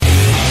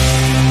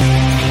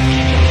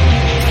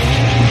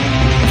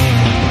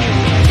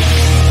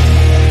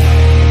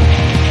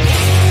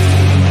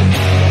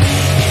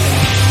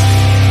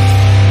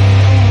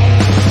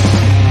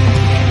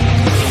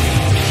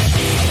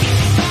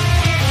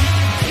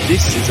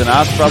This is an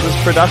Ask Brothers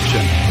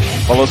production.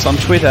 Follow us on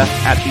Twitter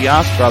at The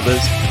Ask Brothers.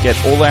 Get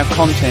all our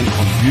content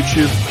on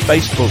YouTube,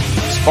 Facebook,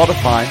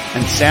 Spotify,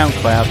 and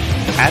SoundCloud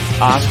at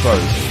Ask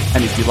Bros.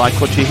 And if you like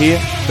what you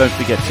hear, don't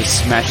forget to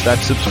smash that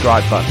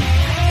subscribe button.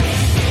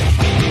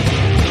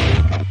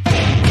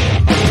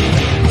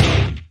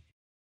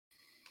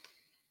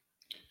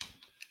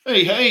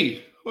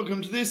 Hey,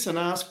 welcome to this, an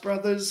Ask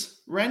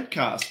Brothers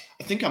rantcast.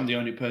 I think I'm the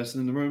only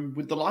person in the room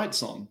with the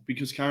lights on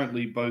because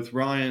currently both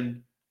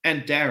Ryan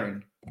and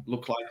Darren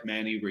look like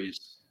Manny Riz.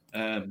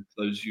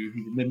 Those of you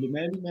who remember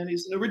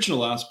Manny's an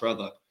original Ask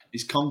Brother.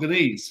 He's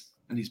Congolese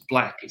and he's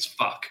black as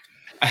fuck.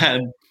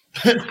 And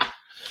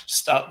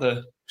start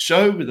the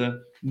show with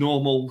a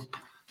normal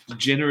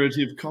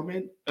generative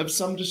comment of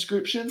some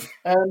description.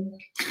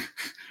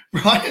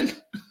 Ryan,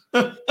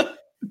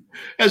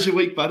 how's your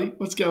week, buddy?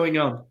 What's going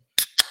on?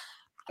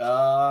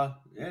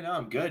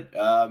 I'm good.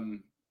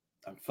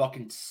 I'm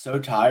fucking so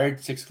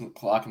tired. 6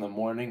 o'clock in the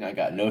morning. I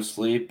got no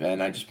sleep,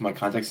 and I just put my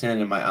contacts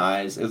in my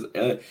eyes.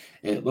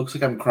 It looks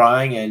like I'm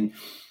crying, and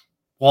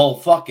well,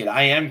 fuck it.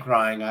 I am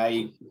crying.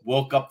 I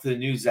woke up to the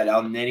news that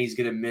El Nenny's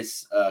gonna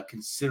miss a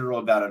considerable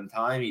amount of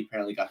time. He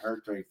apparently got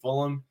hurt during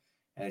Fulham,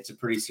 and it's a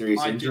pretty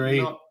serious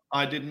injury.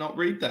 I did not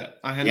read that.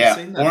 I hadn't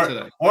seen that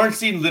today.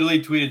 Ornstein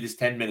literally tweeted this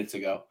 10 minutes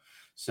ago.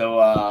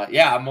 So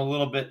I'm a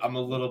little bit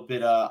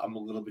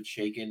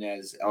shaken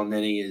as El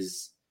Nenny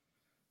is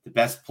the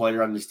best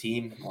player on this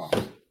team. Well,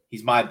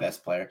 he's my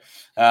best player.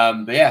 So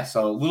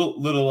a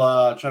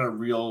little trying to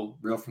reel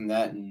from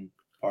that, and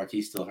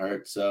Partey's still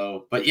hurt.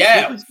 So, but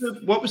yeah,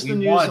 what was the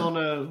news on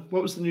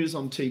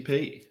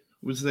TP?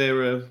 Was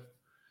there a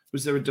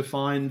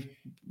defined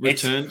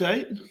return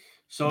date?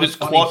 So it's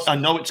quad. I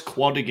know it's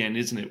quad again,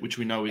 isn't it? Which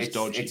we know is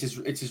dodgy.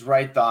 It's his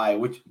right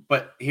thigh.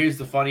 But here's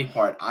the funny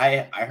part.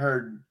 I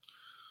heard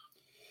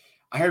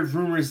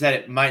rumors that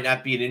it might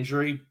not be an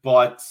injury,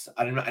 but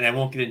I don't know, and I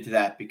won't get into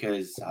that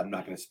because I'm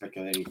not going to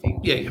speculate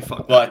anything. Yeah, you're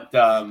fucked. But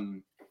I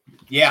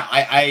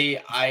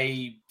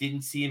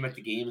didn't see him at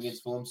the game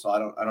against Fulham, so I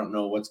don't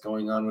know what's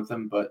going on with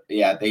him. But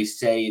yeah, they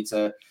say it's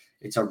a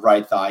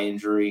right thigh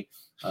injury.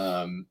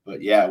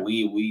 But yeah,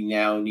 we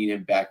now need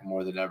him back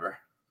more than ever.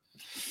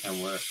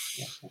 And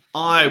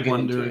I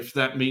wonder if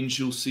that means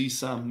you'll see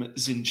some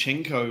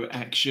Zinchenko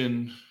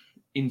action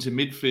into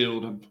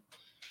midfield.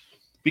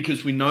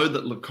 Because we know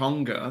that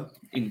Lokonga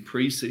in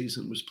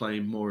preseason was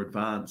playing more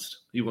advanced.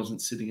 He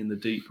wasn't sitting in the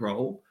deep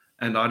role.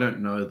 And I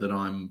don't know that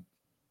I'm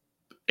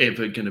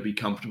ever going to be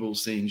comfortable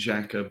seeing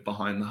Xhaka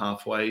behind the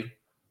halfway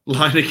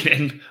line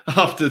again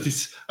after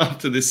this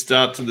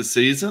start to the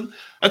season.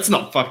 That's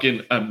not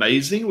fucking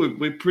amazing.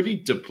 We're pretty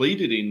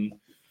depleted in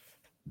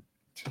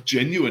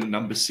genuine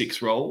number 6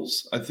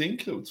 roles, I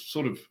think. It's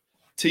sort of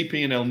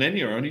TP and El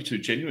Nenny are only 2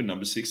 genuine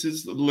number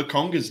 6s.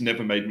 Lokonga's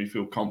never made me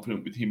feel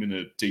confident with him in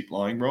a deep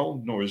lying role,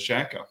 nor is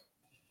Xhaka.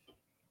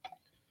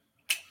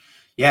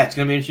 Yeah, it's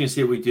going to be interesting to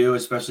see what we do,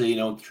 especially,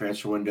 the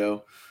transfer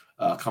window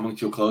coming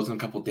to a close in a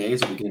couple of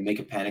days. Are we going to make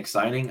a panic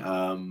signing?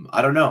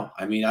 I don't know.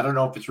 I mean, I don't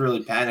know if it's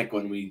really panic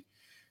when we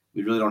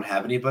really don't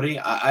have anybody.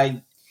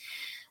 I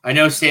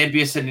know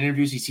Sambia said in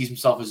interviews he sees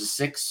himself as a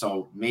 6,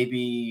 so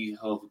maybe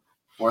he'll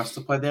force us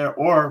to play there.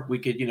 Or we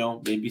could,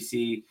 maybe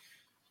see...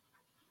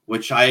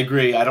 Which I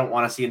agree. I don't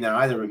want to see him there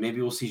either, but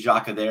maybe we'll see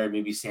Xhaka there.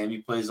 Maybe Sammy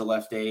plays the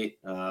left 8.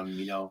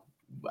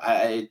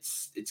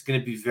 It's going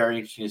to be very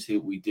interesting to see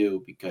what we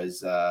do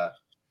because,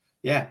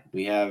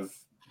 we have.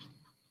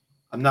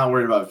 I'm not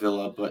worried about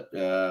Villa, but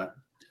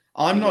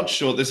I'm not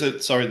sure. There's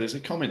a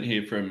comment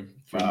here from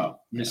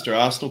Mr.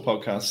 Arsenal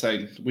podcast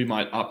saying we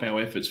might up our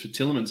efforts for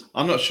Tielemans.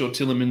 I'm not sure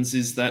Tielemans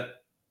is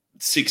that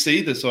 6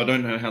 either, so I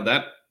don't know how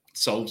that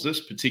solves us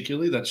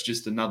particularly. That's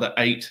just another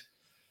 8.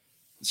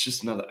 It's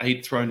just another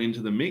 8 thrown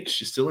into the mix.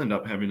 You still end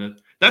up having a...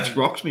 That's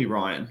rocked me,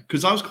 Ryan,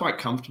 because I was quite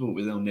comfortable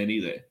with El Nenny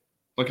there.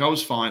 Like, I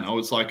was fine. I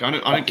was like, I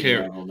don't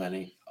care. El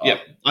Nenny. Yeah,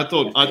 I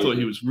thought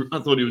he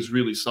was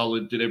really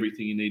solid. Did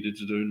everything he needed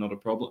to do. Not a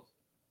problem.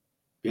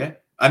 Yeah,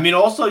 I mean,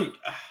 also,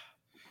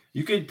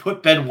 you could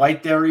put Ben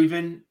White there.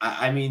 Even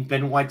I mean,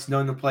 Ben White's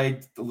known to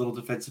play a little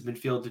defensive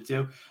midfielder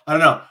too. I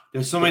don't know.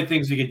 There's so many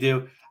things we could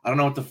do. I don't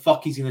know what the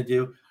fuck he's gonna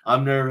do.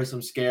 I'm nervous.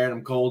 I'm scared.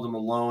 I'm cold. I'm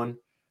alone.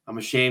 I'm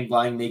ashamed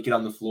lying naked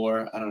on the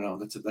floor. I don't know.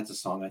 That's a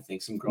song, I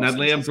think. Some girl.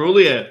 Natalie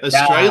Imbruglia,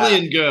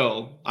 Australian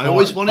girl. I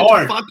always wanted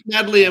to fuck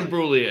Natalie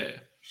Imbruglia.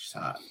 She's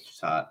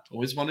hot.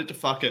 Always wanted to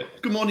fuck it.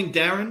 Good morning,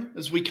 Darren.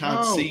 As we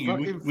can't see you,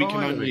 we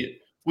can only...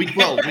 we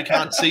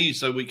can't see you,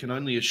 so we can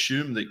only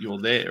assume that you're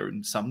there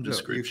in some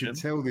description. You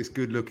can tell this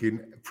good-looking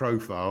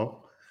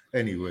profile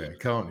anywhere,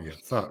 can't you?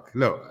 Fuck.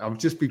 Look, I'll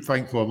just be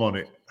thankful I'm on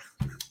it.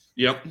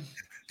 Yep.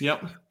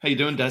 How you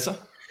doing, Dazza?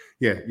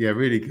 Yeah,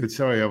 really good.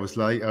 Sorry I was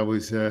late.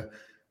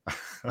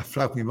 I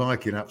plugged my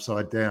mic in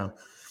upside down,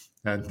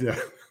 and it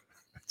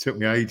took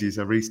me ages.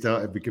 I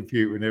restarted the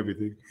computer and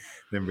everything,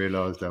 then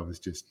realised I was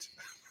just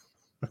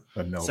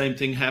a knob. Same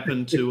thing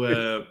happened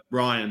to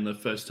Ryan the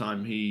first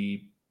time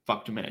he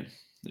fucked a man.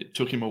 It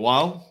took him a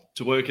while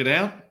to work it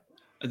out,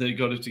 and then he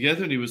got it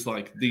together, and he was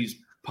like, these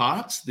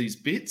parts, these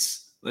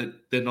bits,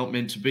 they're not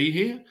meant to be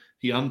here.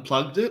 He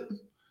unplugged it,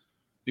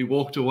 He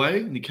walked away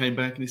and he came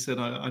back and he said,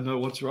 I know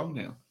what's wrong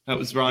now. That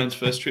was Ryan's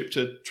first trip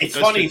to It's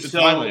funny. to So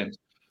Thailand.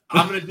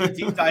 I'm going to do a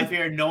deep dive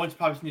here. No one's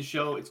probably seen the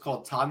show. It's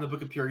called Todd and the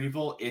Book of Pure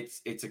Evil.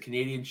 It's a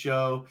Canadian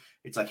show.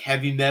 It's like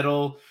heavy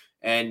metal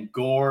and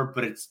gore,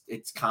 but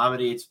it's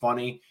comedy. It's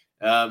funny.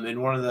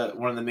 And one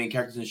of the main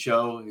characters in the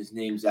show, his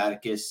name's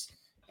Atticus,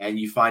 and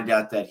you find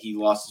out that he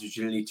lost his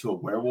virginity to a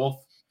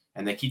werewolf,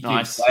 and they keep doing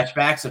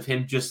flashbacks of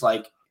him just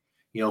like,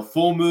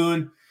 full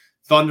moon,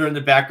 thunder in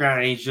the background,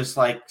 and he's just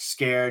like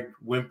scared,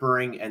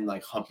 whimpering, and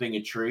like humping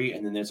a tree,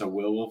 and then there's a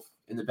werewolf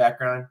in the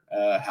background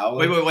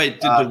howling.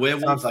 Wait. Did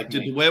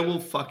the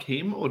werewolf fuck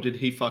him, or did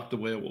he fuck the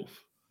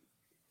werewolf?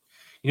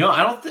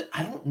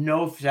 I don't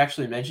know if it's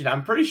actually mentioned.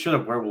 I'm pretty sure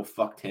the werewolf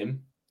fucked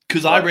him.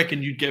 Because I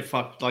reckon you'd get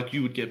fucked, like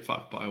you would get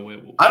fucked by a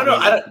werewolf. I don't know.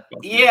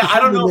 I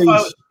don't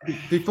know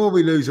before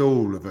we lose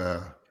all of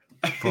our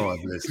 5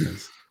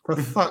 listeners, for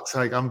fuck's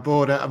sake, I'm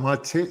bored out of my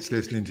tits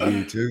listening to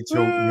you two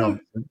talk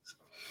nonsense.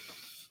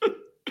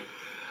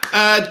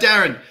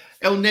 Darren,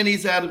 El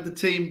Neni's out of the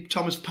team.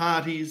 Thomas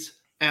Partey's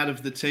out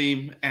of the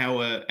team.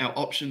 Our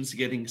options are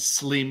getting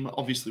slim.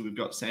 Obviously, we've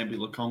got Sambi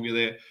Lokonga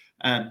there.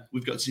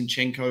 We've got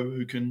Zinchenko,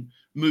 who can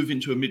move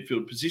into a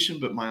midfield position,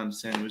 but my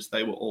understanding was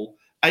they were all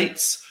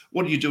 8s.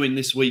 What are you doing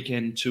this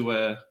weekend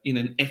to, in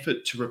an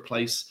effort to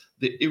replace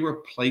the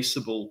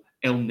irreplaceable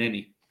El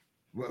Neni?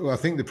 Well, I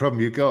think the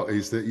problem you got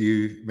is that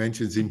you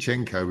mentioned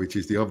Zinchenko, which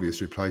is the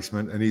obvious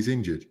replacement, and he's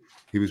injured.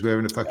 He was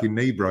wearing a fucking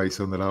knee brace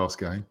on the last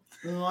game.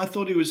 Oh, I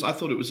thought it was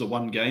a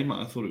one game.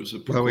 I thought it was a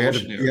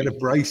precautionary. Well, he had a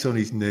brace on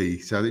his knee,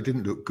 so it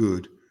didn't look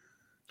good.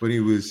 When he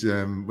was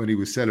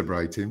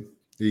celebrating,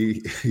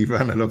 he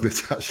ran along the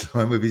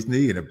touchline with his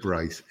knee in a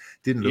brace.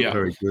 Didn't look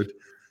very good.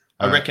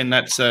 I reckon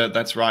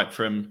that's right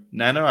from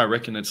Nana. I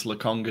reckon it's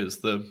Lokonga's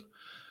the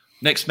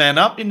next man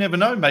up. You never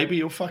know. Maybe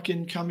he'll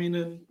fucking come in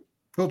and.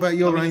 What about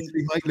your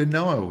Ainsley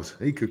Maitland-Niles?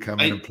 He could come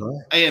in and play.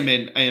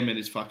 AMN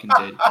is fucking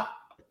dead.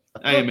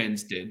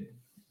 AMN's dead.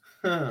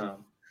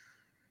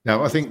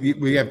 No, I think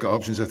we have got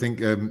options. I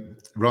think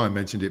Ryan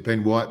mentioned it.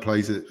 Ben White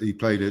played at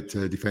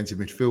defensive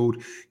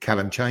midfield.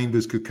 Callum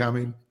Chambers could come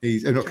in.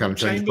 He's not Callum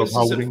Chambers.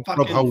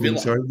 Rob Holding.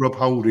 Sorry, Rob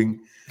Holding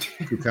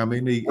could come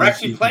in. We're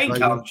actually playing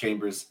Callum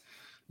Chambers.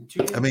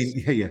 I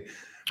mean, yeah.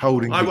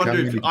 Holding. I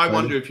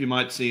wonder if you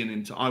might see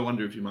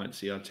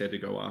Arteta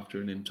go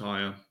after an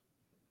entire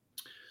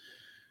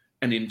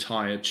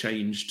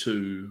change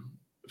to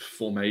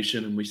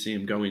formation, and we see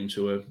him go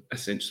into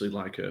essentially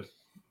like a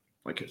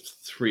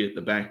 3 at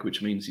the back,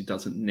 which means he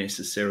doesn't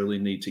necessarily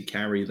need to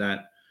carry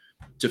that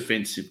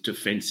defensive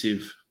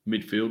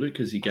midfielder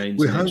because he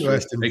gains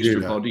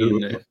extra body in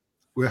there.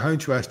 We're home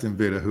to Aston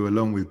Villa, who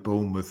along with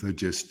Bournemouth are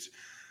just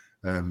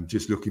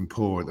looking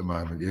poor at the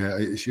moment. Yeah,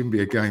 it shouldn't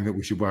be a game that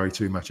we should worry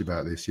too much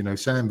about this.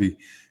 Sambi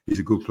is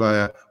a good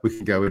player. We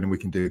can go in and we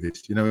can do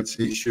this.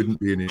 It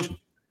shouldn't be an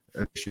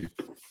issue.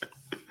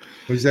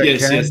 Was that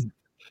yes.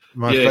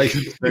 My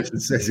facial expression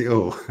says it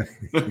all.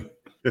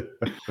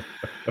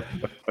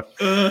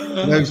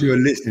 Those who are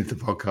listening to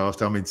the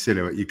podcast, I'm in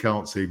silhouette. You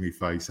can't see me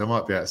face. I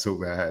might be able to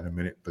sort that out in a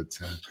minute, but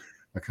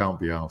I can't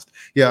be asked.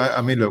 Yeah,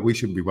 I mean, look, we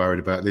shouldn't be worried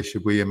about this,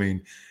 should we? I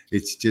mean,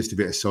 it's just a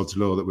bit of sod's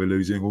law that we're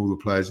losing all the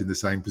players in the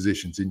same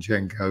position.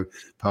 Zinchenko,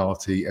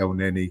 Partey, El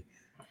Neni.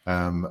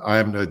 I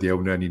haven't heard the El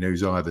Neni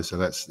news either,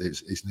 so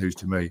it's news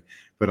to me.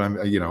 But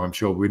I'm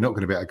sure we're not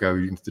going to be able to go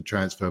into the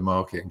transfer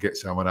market and get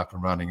someone up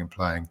and running and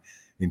playing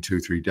in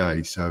 2-3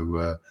 days.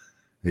 So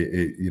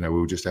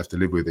we'll just have to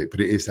live with it. But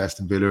it is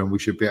Aston Villa, and we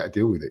should be able to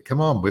deal with it.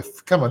 Come on.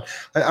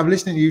 I'm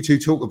listening to you two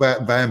talk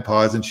about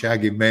vampires and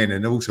shagging men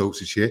and all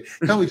sorts of shit.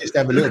 Can't we just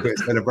have a little bit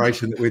of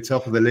celebration that we're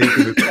top of the league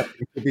and we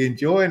could be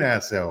enjoying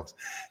ourselves?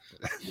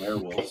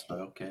 Werewolves, but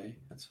okay,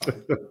 that's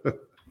fine.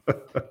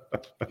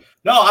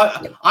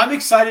 No, I'm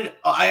excited.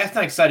 I'm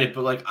not excited,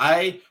 but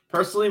I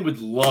personally would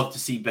love to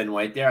see Ben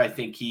White there. I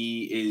think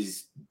he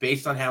is,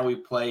 based on how we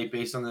play,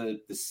 based on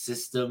the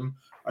system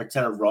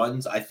Arteta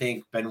runs, I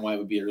think Ben White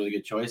would be a really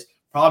good choice.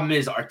 Problem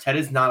is,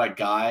 Arteta's not a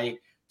guy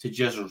to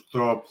just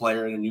throw a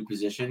player in a new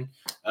position,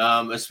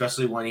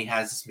 especially when he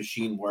has this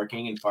machine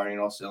working and firing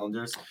on all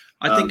cylinders.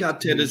 I think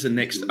Arteta's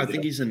I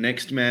think he's a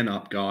next man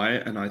up guy,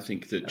 and I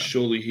think that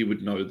surely he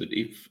would know that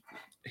if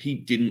he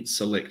didn't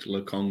select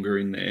Lokonga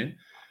in there,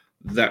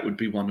 that would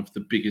be one of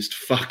the biggest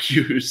fuck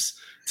yous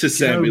to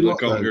Sambi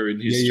Lokonga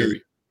in history. Yeah.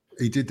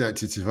 He did that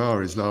to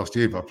Tavares last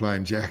year by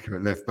playing Xhaka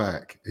at left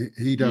back.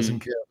 He doesn't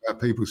care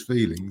about people's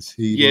feelings.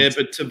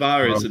 But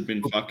Tavares had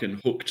been fucking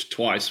hooked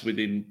twice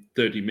within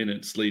 30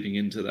 minutes leading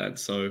into that.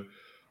 So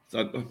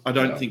I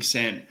don't think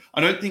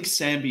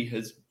Sambi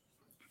has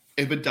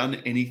ever done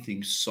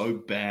anything so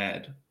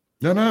bad.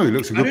 No, he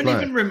looks a good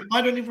player.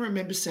 I don't even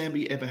remember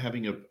Sambi ever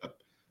having a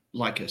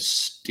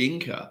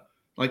stinker.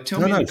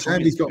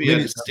 Sambi's got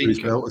minutes under his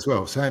belt as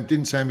well.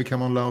 Didn't Sambi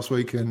come on last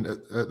week and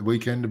at the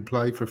weekend and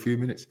play for a few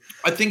minutes?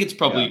 I think it's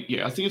probably a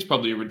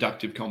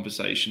reductive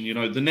conversation.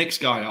 The next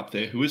guy up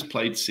there who has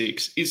played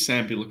 6 is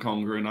Sambi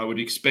Lokonga, and I would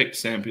expect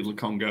Sambi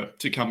Lokonga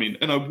to come in,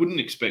 and I wouldn't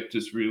expect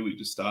us really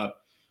to start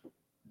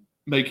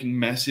making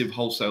massive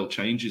wholesale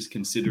changes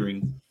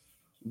considering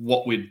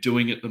what we're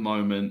doing at the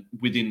moment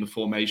within the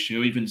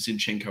formation, even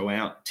Zinchenko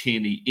out,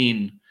 Tierney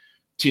in.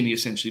 Tierney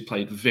essentially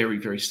played very,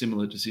 very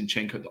similar to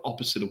Zinchenko, the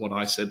opposite of what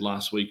I said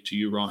last week to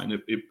you,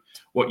 Ryan.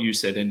 What you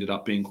said ended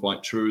up being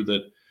quite true,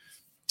 that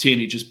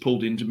Tierney just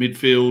pulled into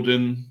midfield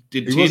and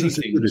did Tierney things. He wasn't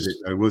so good at it,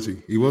 though, was he?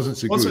 He wasn't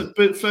so good.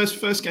 But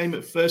first game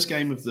of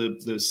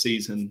the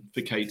season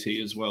for KT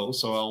as well,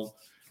 so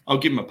I'll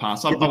give him a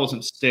pass. I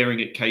wasn't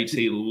staring at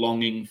KT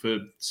longing for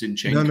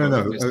Zinchenko.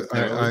 No.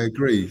 I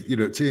agree.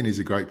 Tierney's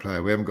a great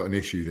player. We haven't got an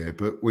issue there.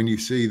 But when you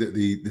see that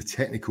the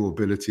technical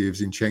ability of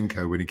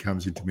Zinchenko when he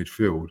comes into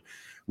midfield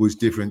was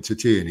different to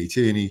Tierney.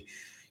 Tierney,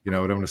 I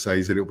don't want to say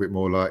he's a little bit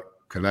more like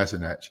Said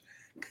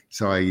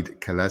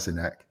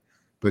Kolasinac.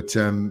 But,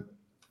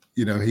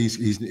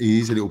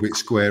 he's a little bit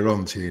square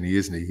on, Tierney,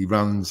 isn't he? He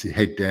runs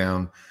head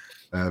down.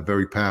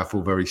 Very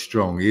powerful, very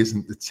strong. He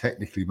isn't the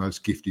technically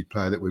most gifted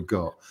player that we've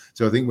got.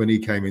 So I think when he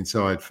came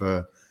inside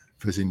for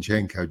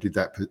Zinchenko, did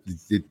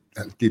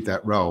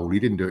that role, he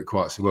didn't do it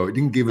quite so well. It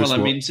didn't give us.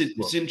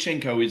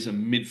 Zinchenko is a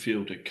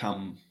midfielder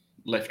come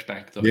left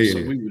back though,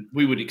 so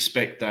we would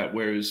expect that.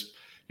 Whereas,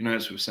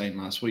 as we were saying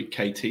last week,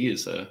 KT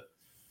is a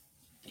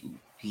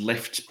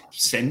left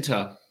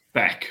centre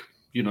back.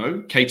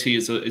 KT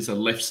is a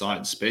left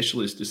side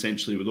specialist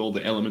essentially with all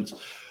the elements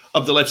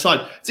of the left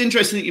side. It's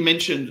interesting that you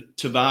mentioned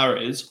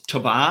Tavares.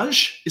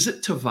 Is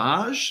it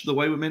Tavares, the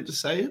way we're meant to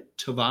say it?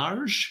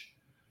 Tavares?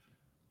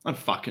 I don't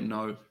fucking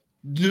know.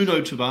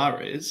 Nuno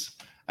Tavares.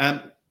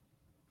 I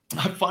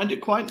find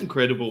it quite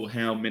incredible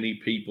how many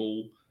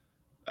people,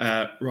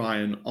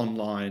 Ryan,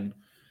 online,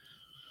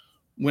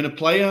 when a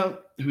player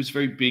who's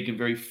very big and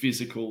very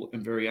physical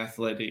and very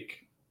athletic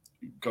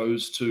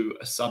goes to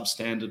a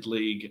substandard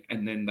league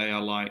and then they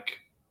are like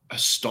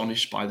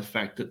astonished by the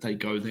fact that they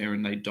go there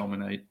and they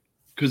dominate.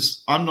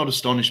 Because I'm not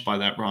astonished by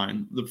that,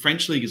 Ryan. The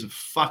French league is a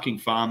fucking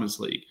farmers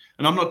league.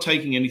 And I'm not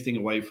taking anything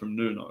away from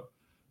Nuno.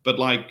 But,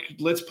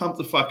 let's pump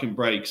the fucking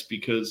brakes,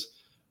 because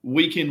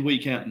week in,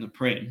 week out in the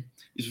Prem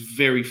is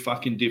very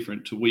fucking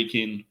different to week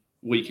in,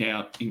 week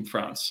out in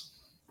France.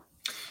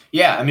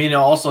 Yeah, I mean,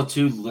 also,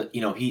 too,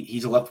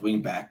 he's a left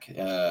wing back.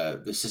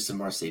 The system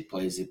Marseille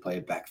plays, they play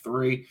a back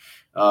three.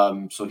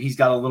 So he's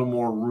got a little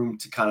more room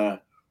to kind of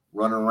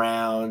run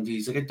around.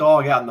 He's like a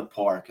dog out in the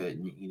park that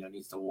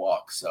needs to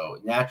walk. So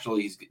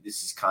naturally,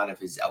 this is kind of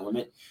his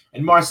element.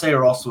 And Marseille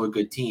are also a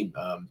good team,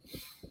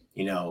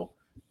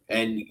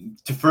 And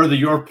to further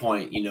your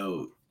point,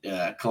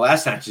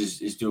 Kolasinac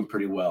is doing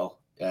pretty well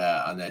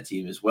on that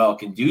team as well.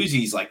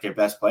 Guendouzi's like their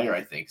best player,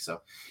 I think.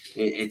 So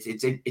it's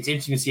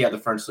interesting to see how the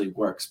French league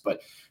works.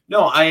 But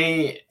no,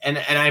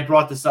 I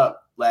brought this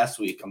up last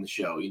week on the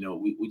show.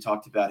 We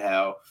talked about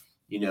how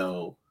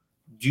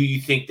do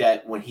you think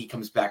that when he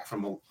comes back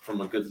from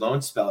a good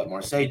loan spell at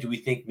Marseille, do we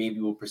think maybe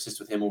we'll persist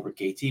with him over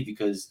KT?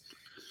 Because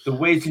the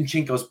way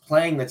Zinchenko's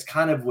playing, that's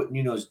kind of what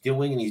Nuno's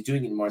doing, and he's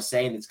doing it in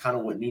Marseille, and it's kind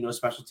of what Nuno's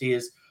specialty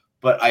is.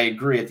 But I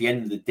agree, at the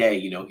end of the day,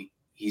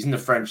 he's in the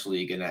French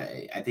league, and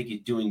I think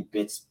he's doing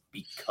bits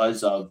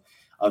because of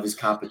his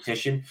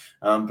competition.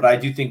 But I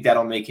do think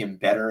that'll make him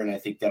better, and I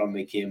think that'll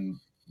make him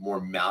more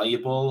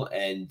malleable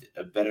and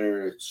a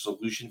better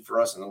solution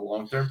for us in the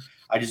long term.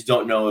 I just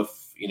don't know if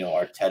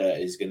Arteta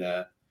is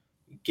gonna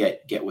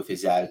get with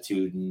his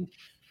attitude and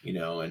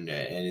and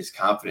his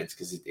confidence,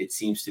 because it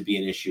seems to be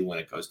an issue when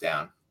it goes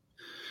down.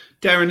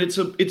 Darren,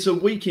 it's a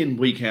week in,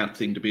 week out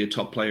thing to be a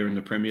top player in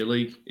the Premier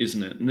League,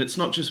 isn't it? And it's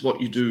not just what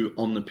you do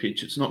on the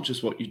pitch. It's not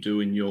just what you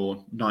do in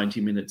your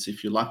 90 minutes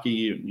if you're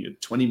lucky, and your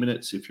 20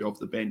 minutes if you're off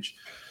the bench.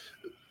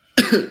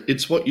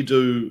 It's what you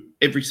do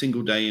every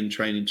single day in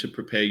training to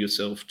prepare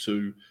yourself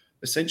to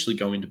essentially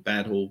go into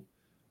battle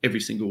every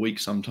single week,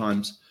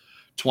 sometimes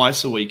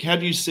twice a week. How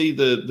do you see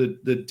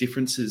the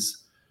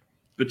differences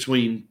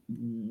between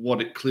what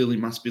it clearly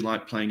must be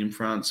like playing in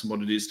France and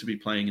what it is to be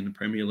playing in the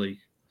Premier League?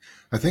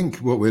 I think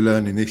what we're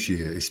learning this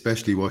year,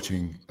 especially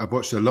I've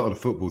watched a lot of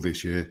football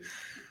this year,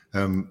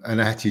 and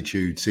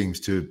attitude seems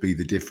to be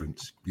the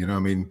difference.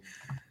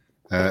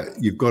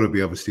 You've got to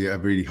be obviously at a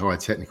really high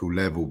technical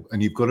level,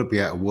 and you've got to be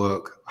able to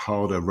work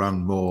harder,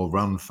 run more,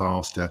 run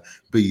faster,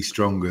 be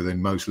stronger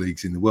than most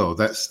leagues in the world.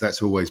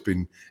 That's always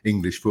been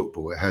English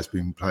football. It has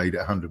been played at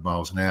 100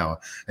 miles an hour,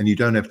 and you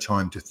don't have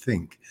time to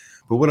think.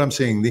 But what I'm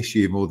seeing this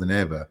year more than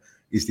ever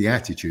is the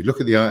attitude.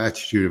 Look at the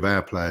attitude of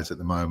our players at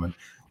the moment.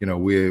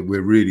 We're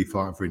really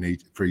fighting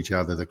for each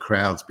other. The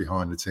crowd's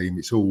behind the team.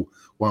 It's all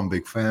one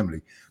big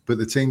family. But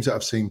the teams that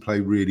I've seen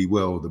play really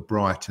well, the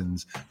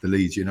Brightons, the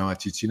Leeds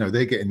Uniteds,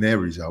 they're getting their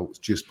results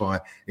just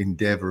by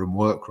endeavour and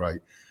work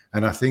rate.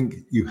 And I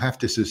think you have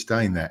to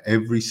sustain that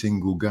every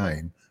single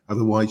game,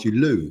 otherwise you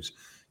lose.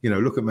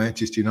 Look at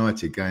Manchester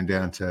United going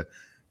down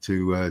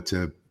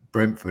to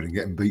Brentford and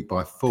getting beat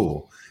by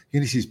 4.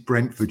 This is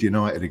Brentford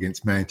United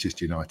against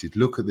Manchester United.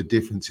 Look at the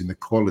difference in the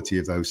quality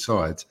of those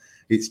sides.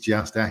 It's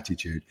just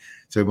attitude.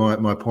 So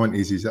my point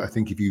is I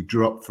think if you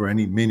drop for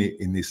any minute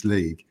in this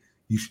league,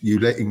 you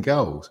let in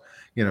goals.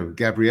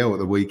 Gabriel at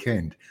the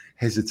weekend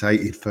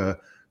hesitated for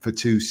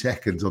 2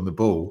 seconds on the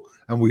ball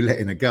and we let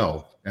in a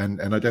goal.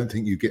 And I don't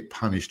think you get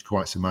punished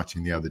quite so much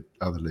in the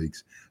other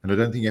leagues. And I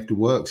don't think you have to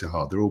work so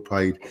hard. They're all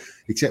played,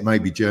 except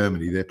maybe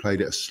Germany, they're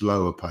played at a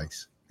slower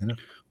pace. You know?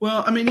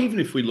 Well, I mean, even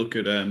if we look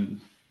at a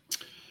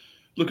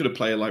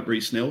player like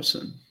Reece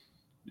Nelson,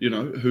 you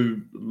know,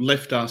 who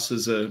left us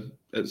as a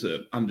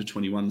under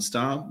 21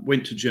 star,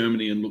 went to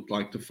Germany and looked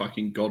like the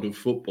fucking god of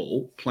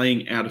football,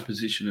 playing out of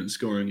position and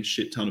scoring a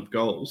shit ton of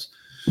goals,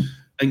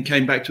 and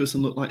came back to us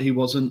and looked like he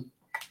wasn't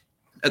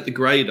at the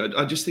grade.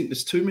 I just think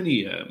there's too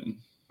many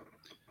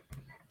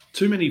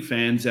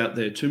fans out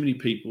there, too many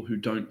people who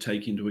don't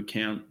take into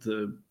account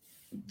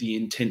the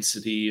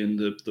intensity and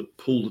the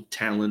pool of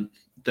talent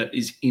that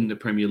is in the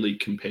Premier League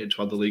compared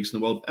to other leagues in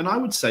the world. And I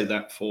would say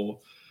that for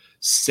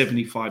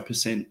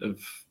 75% of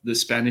the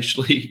Spanish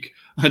league.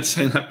 I'd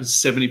say that was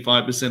 75%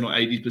 or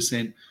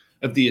 80%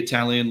 of the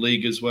Italian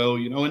league as well,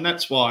 you know, and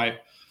that's why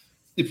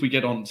if we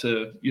get on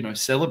to, you know,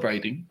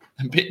 celebrating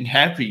and being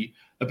happy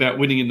about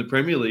winning in the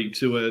Premier League,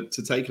 to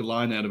take a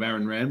line out of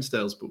Aaron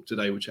Ramsdale's book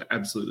today, which I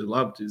absolutely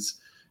loved, is,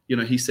 you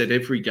know, he said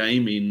every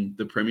game in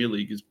the Premier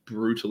League is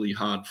brutally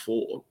hard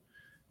fought.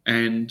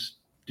 And,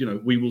 you know,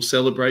 we will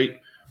celebrate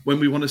when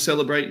we want to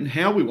celebrate and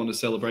how we want to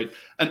celebrate.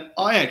 And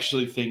I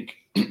actually think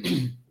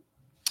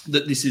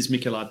that this is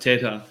Mikel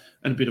Arteta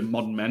and a bit of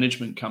modern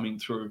management coming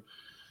through,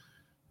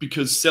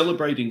 because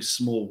celebrating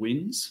small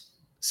wins,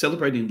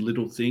 celebrating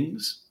little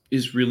things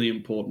is really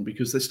important,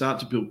 because they start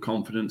to build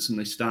confidence and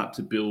they start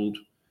to build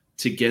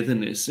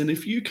togetherness. And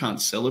if you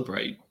can't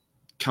celebrate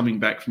coming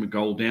back from a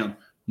goal down,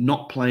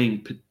 not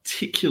playing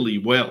particularly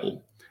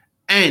well,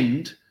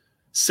 and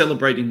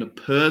celebrating the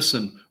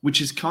person, which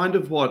is kind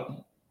of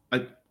what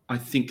I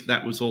think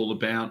that was all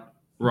about,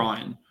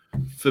 Ryan.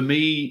 For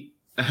me,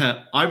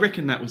 I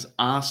reckon that was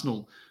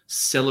Arsenal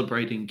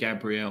celebrating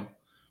Gabriel.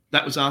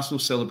 That was Arsenal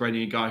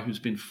celebrating a guy who's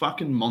been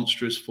fucking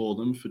monstrous for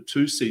them for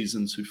 2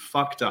 seasons, who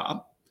fucked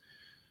up,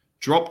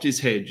 dropped his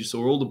head. You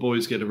saw all the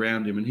boys get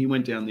around him, and he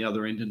went down the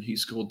other end and he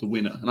scored the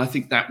winner. And I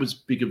think that was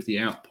big of the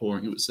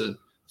outpouring. It was a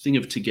thing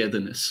of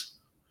togetherness.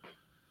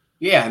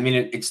 Yeah, I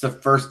mean, it's the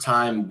first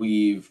time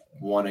we've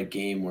won a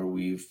game where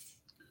we've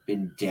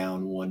been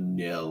down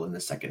 1-0 in the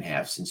second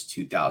half since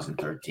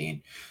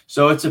 2013.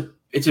 So it's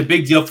a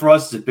big deal for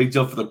us. It's a big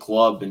deal for the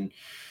club,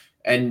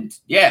 and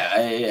yeah,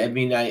 I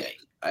mean,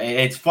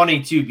 it's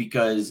funny too,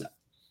 because,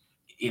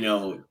 you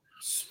know,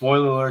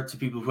 spoiler alert to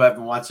people who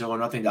haven't watched the Oh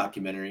Nothing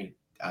documentary,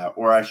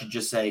 or I should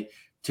just say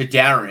to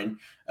Darren,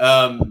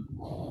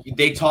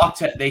 they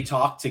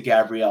talk to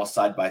Gabriel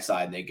side by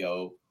side, and they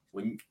go,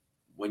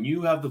 when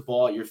you have the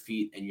ball at your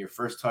feet and your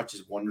first touch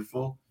is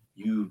wonderful,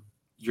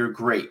 you're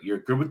great. You're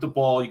good with the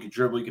ball. You can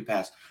dribble, you can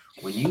pass.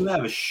 When you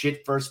have a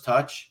shit first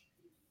touch,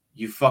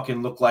 you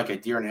fucking look like a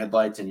deer in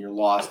headlights and you're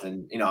lost.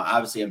 And, you know,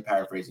 obviously I'm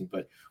paraphrasing,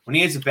 but when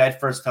he has a bad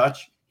first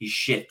touch, he's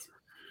shit.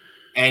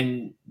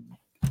 And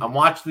I'm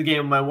watching the game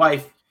with my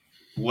wife.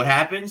 What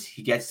happens?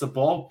 He gets the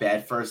ball,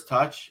 bad first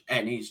touch,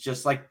 and he's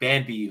just like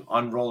Bambi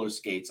on roller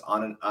skates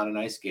on an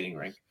ice skating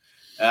rink.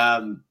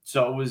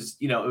 So it was,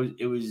 you know,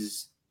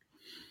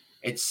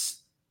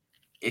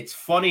 it's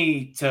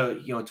funny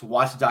to, you know, to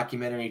watch the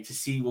documentary, to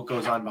see what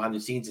goes on behind the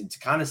scenes, and to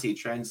kind of see it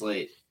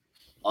translate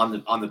on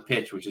the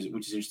pitch, which is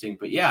interesting.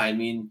 But yeah, I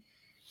mean,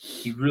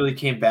 he really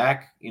came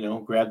back, you know,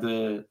 grabbed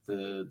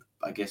the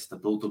I guess the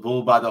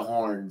bull by the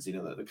horns, you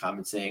know, the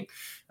common saying.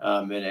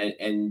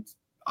 And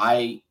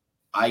I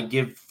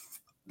give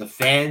the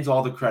fans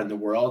all the credit in the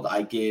world.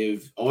 I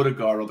give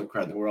Odegaard all the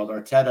credit in the world,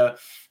 Arteta,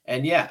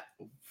 and yeah,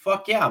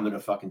 fuck yeah, I'm gonna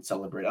fucking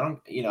celebrate. I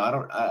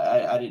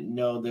didn't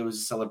know there was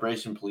a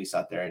celebration police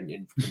out there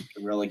in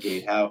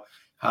relegate. How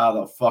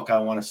the fuck I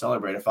want to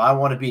celebrate? If I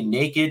want to be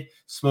naked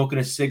smoking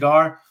a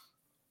cigar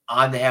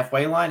on the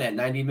halfway line at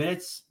 90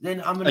 minutes,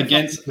 then I'm gonna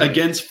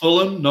against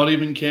Fulham, not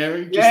even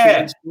caring.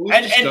 Yeah,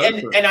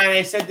 and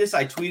I said this,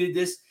 I tweeted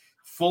this.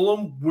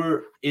 Fulham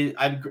we're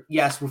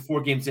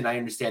 4 games in. I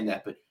understand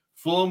that, but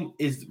Fulham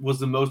was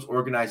the most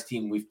organized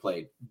team we've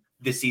played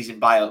this season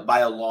by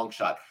a long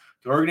shot.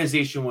 The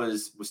organization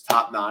was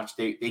top notch.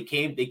 They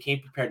came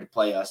prepared to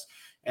play us,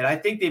 and I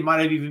think they might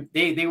have even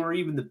they were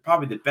even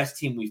probably the best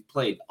team we've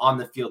played on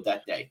the field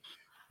that day.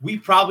 We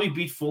probably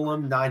beat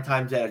Fulham 9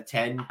 times out of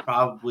 10,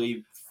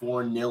 probably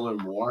 4-0 or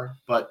more.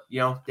 But you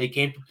know, they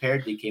came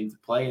prepared. They came to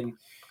play,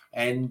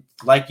 and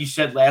like you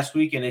said last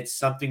week, and it's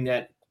something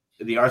that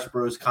the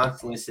Arseburgs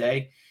constantly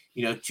say.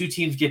 You know, 2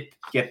 teams get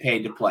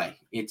paid to play.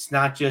 It's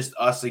not just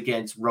us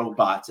against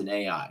robots and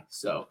AI.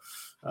 So.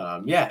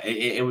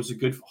 It was a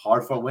good,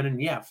 hard-fought win,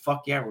 and yeah,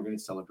 fuck yeah, we're going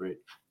to celebrate.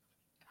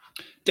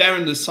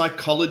 Darren, the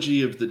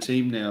psychology of the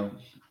team now,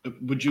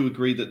 would you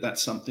agree that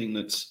that's something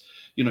that's,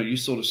 you know, you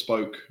sort of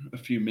spoke a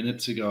few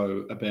minutes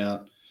ago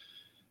about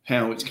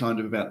how it's kind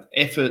of about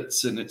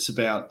efforts, and it's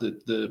about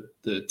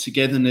the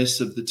togetherness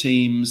of the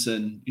teams,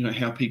 and, you know,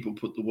 how people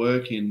put the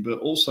work in, but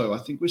also I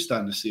think we're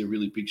starting to see a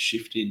really big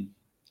shift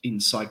in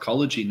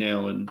psychology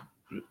now, and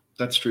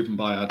that's driven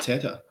by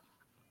Arteta.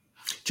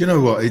 Do you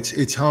know what?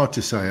 It's hard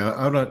to say.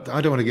 I don't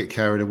want to get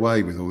carried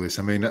away with all this.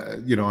 I mean,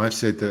 I've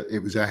said that it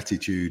was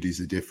attitude is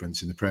the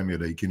difference in the Premier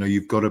League.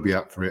 You've got to be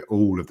up for it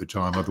all of the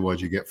time,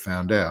 otherwise you get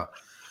found out.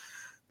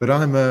 But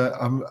I'm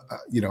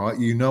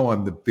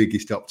the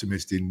biggest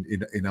optimist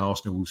in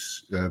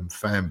Arsenal's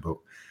fan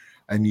book,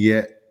 and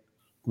yet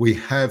we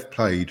have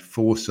played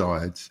 4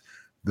 sides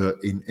that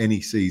in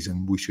any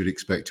season we should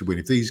expect to win.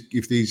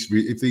 If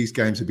these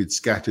games have been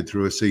scattered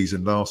through a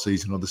season, last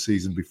season or the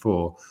season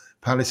before,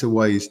 Palace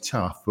away is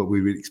tough, but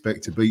we would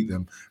expect to beat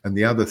them, and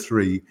the other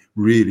 3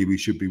 really we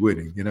should be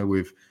winning.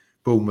 With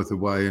Bournemouth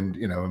away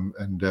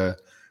and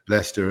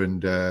Leicester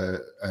and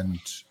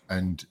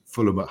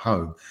Fulham at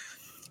home.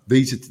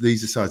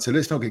 These are sides. So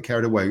let's not get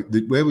carried away.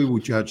 Where we will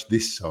judge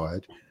this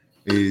side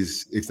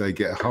is if they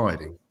get a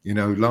hiding.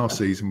 Last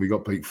season we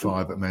got beat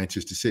 5 at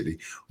Manchester City.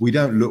 We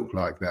don't look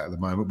like that at the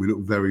moment. We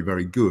look very,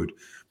 very good.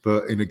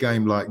 But in a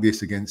game like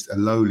this against a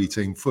lowly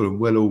team, Fulham,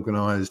 well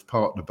organised,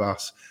 part of the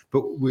bus,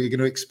 but we're going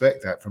to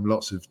expect that from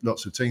lots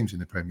of teams in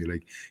the Premier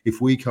League. If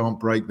we can't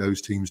break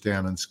those teams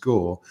down and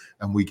score,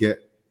 and we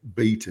get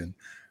beaten,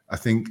 I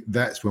think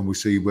that's when we'll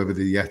see whether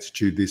the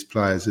attitude of these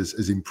players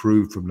has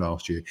improved from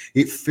last year.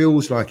 It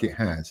feels like it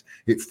has.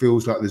 It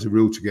feels like there's a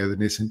real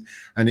togetherness, and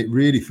it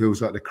really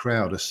feels like the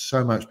crowd are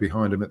so much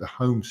behind them at the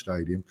home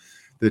stadium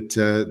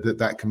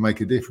that can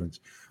make a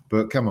difference.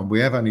 But come on, we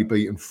have only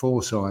beaten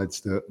 4 sides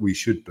that we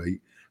should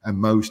beat, and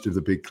most of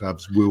the big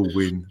clubs will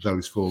win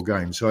those 4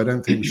 games. So I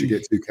don't think we should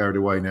get too carried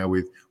away now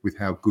with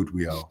how good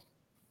we are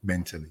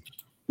mentally.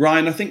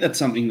 Ryan, I think that's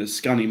something that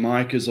Scunny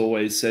Mike has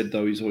always said,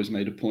 though. He's always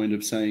made a point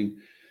of saying,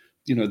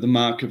 the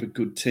mark of a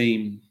good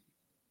team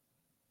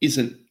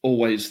isn't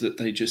always that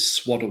they just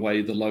swat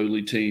away the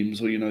lowly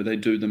teams, or, they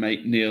do them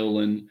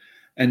 8-0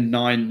 and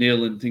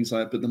 9-0 and things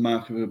like that. But the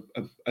mark of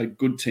a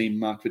good team,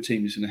 mark of a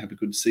team is going to have a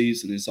good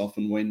season, is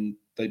often when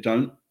they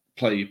don't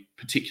play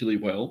particularly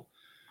well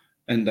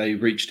and they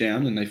reach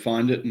down and they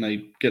find it and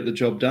they get the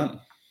job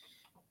done.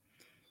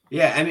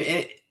 Yeah, I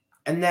mean,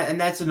 and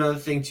that's another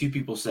thing too.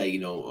 People say,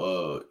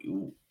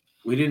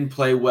 we didn't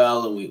play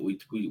well and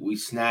we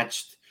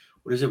snatched.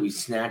 What is it? We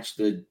snatched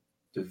the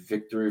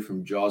victory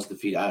from Jaws'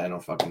 defeat. I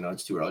don't fucking know.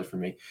 It's too early for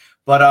me.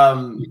 But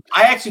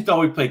I actually thought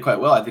we played quite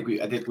well. I think we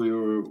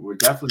were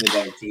definitely the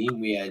better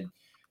team. We had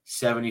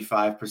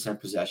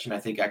 75% possession. I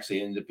think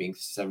actually ended up being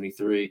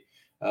 73.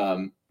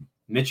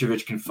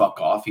 Mitrovic can fuck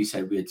off. He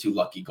said we had 2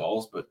 lucky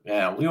goals, but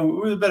yeah, we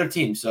were the better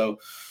team. So,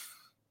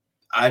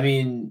 I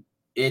mean,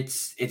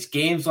 it's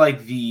games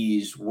like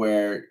these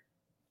where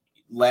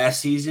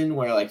last season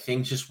where like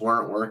things just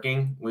weren't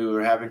working. We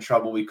were having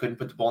trouble. We couldn't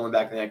put the ball in the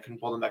back of the net. Couldn't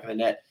pull them back in the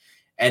net.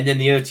 And then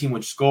the other team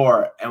would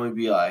score, and we'd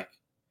be like,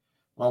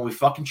 "Well, we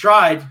fucking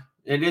tried.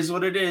 It is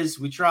what it is.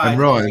 We tried."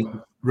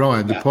 And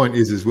Ryan, the point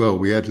is as well,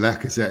 we had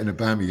Lacazette and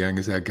Aubameyang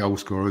as our goal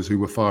scorers who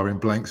were firing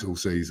blanks all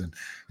season.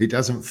 It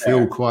doesn't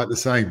feel quite the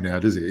same now,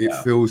 does it? It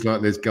feels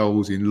like there's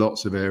goals in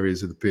lots of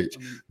areas of the pitch.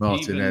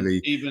 Martinelli,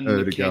 even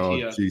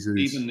Odegaard, Jesus.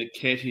 Even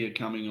Nketiah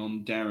coming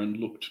on, Darren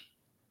looked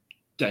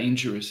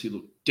dangerous. He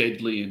looked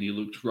deadly, and he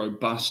looked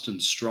robust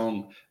and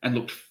strong, and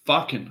looked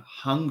fucking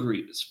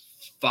hungry as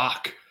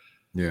fuck.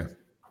 Yeah.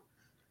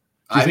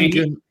 I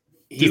mean,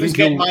 he was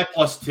getting my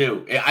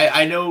 +2.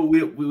 I know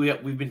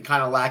we've been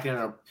kind of lacking in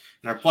our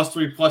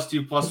 +3,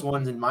 +2,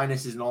 +1s, and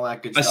minuses and all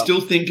that good stuff. I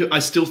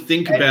still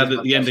think about it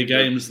at the end of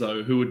games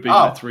though. Who would be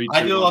my 3-2?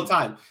 I do it all the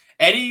time.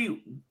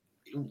 Eddie,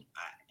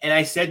 and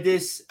I said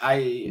this.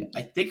 I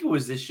think it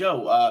was this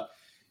show.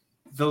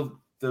 The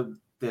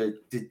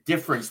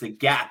difference, the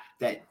gap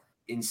that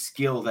in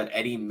skill that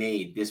Eddie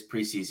made this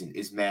preseason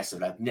is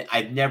massive.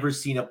 I've never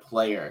seen a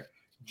player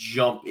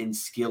jump in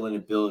skill and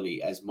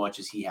ability as much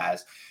as he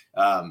has.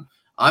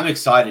 I'm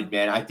excited,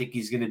 man. I think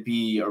he's going to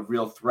be a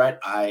real threat.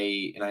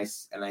 I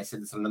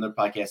said this on another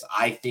podcast.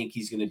 I think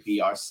he's going to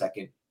be our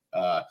second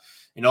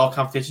in all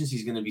competitions.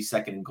 He's going to be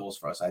second in goals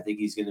for us. I think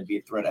he's going to be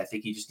a threat. I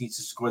think he just needs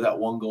to score that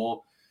 1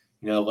 goal.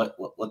 Let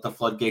the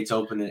floodgates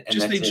open. And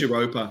just needs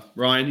Europa,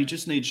 Ryan. He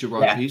just needs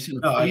Europa. Yeah. He's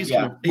going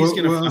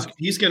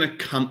to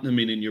cunt them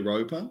in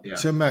Europa. Yeah.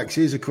 So Max,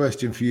 here's a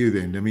question for you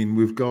then. I mean,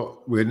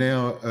 we're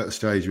now at a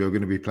stage where we're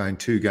going to be playing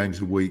 2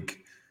 games a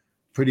week,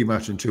 pretty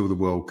much until the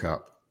World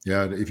Cup.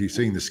 Yeah, if you've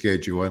seen the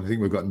schedule, I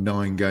think we've got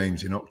 9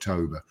 games in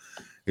October.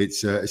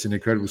 It's an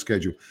incredible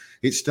schedule.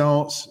 It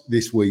starts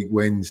this week,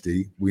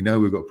 Wednesday. We know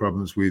we've got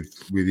problems with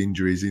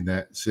injuries in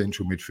that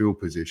central midfield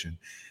position.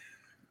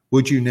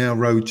 Would you now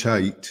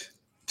rotate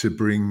to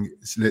bring,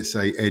 let's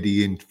say,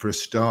 Eddie in for a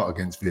start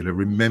against Villa,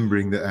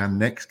 remembering that our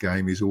next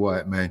game is away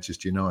at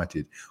Manchester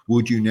United?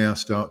 Would you now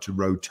start to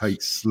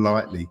rotate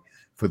slightly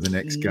for the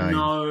next game?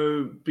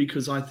 No,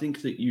 because I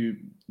think that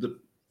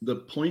the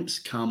points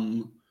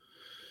come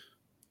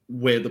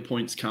where the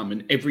points come,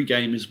 and every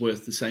game is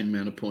worth the same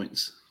amount of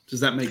points. Does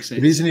that make sense?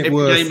 But isn't it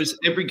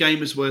every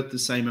game is worth the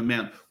same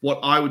amount.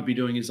 What I would be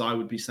doing is I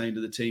would be saying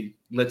to the team,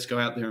 let's go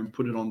out there and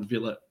put it on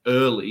Villa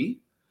early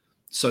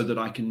so that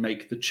I can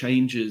make the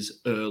changes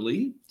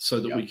early so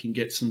that we can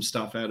get some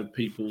stuff out of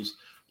people's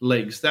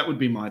legs. That would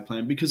be my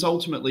plan, because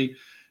ultimately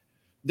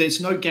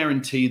there's no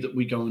guarantee that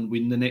we go and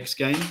win the next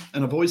game.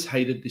 And I've always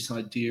hated this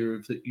idea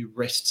of that you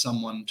rest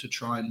someone to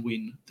try and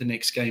win the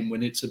next game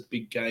when it's a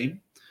big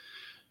game.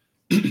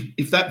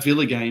 If that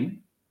Villa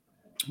game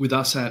with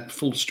us at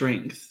full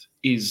strength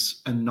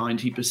is a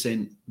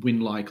 90% win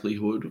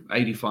likelihood,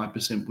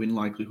 85% win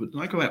likelihood,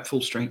 and I go out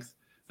full strength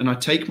and I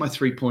take my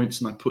 3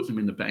 points and I put them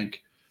in the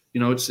bank.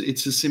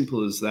 It's as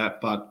simple as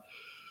that. But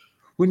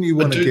wouldn't you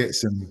want to get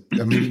some?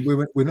 I mean,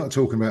 we're not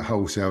talking about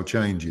wholesale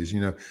changes.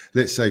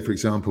 Let's say, for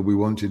example, we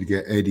wanted to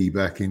get Eddie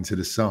back into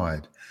the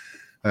side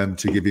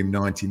to give him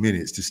 90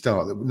 minutes to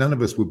start. None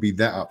of us would be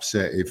that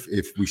upset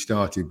if we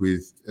started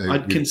with.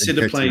 I'd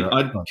consider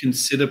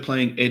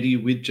playing Eddie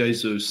with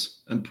Jesus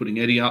and putting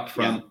Eddie up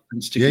front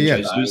and sticking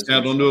Jesus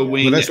out onto a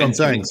wing. Well, that's what I'm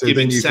saying. So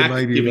then you can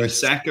maybe give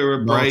Saka a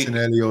break.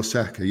 Martinelli or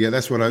Saka. Yeah,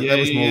 that's what that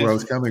was more where I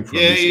was coming from.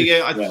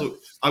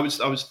 I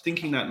was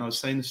thinking that, and I was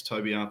saying this to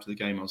Toby after the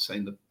game. I was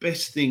saying the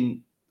best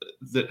thing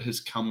that has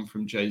come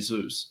from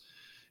Jesus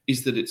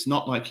is that it's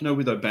not like,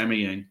 with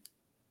Aubameyang.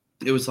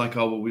 It was like,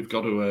 we've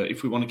got to,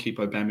 if we want to keep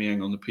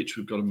Aubameyang on the pitch,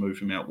 we've got to move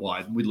him out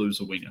wide, and we lose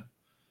a winger.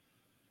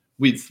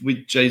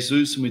 With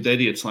Jesus and with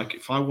Eddie, it's like,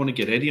 if I want to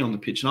get Eddie on the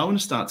pitch, and I want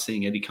to start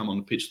seeing Eddie come on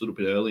the pitch a little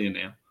bit earlier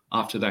now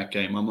after that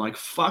game, I'm like,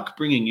 fuck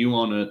bringing you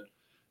on at,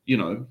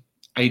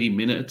 80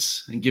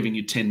 minutes and giving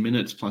you 10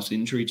 minutes plus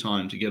injury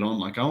time to get on.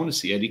 Like, I want to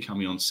see Eddie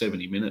coming on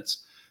 70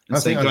 minutes.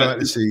 I think I'd like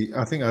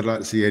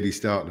to see Eddie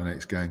start the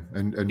next game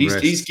and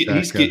he's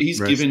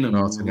giving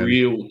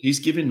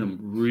them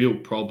real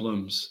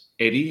problems,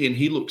 Eddie, and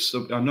he looks.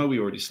 I know we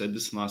already said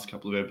this in the last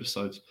couple of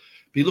episodes,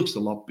 but he looks a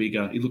lot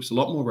bigger. He looks a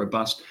lot more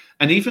robust,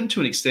 and even to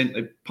an extent,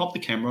 they popped the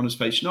camera on his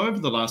face. Over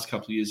the last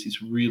couple of years,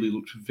 he's really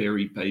looked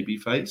very baby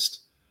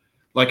faced.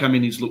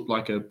 He's looked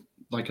like a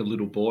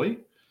little boy.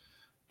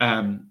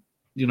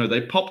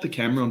 They popped the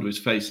camera onto his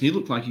face, and he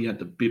looked like he had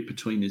the bit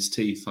between his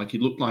teeth. Like, he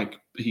looked like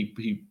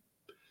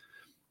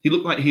he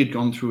looked like he had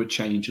gone through a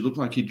change. He looked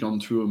like he'd gone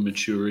through a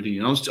maturity.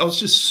 And I was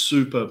just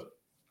super,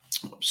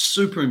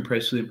 super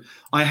impressed with him.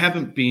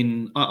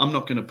 I'm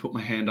not going to put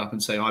my hand up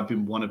and say I've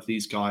been one of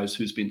these guys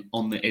who's been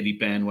on the Eddie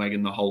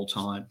bandwagon the whole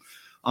time.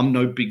 I'm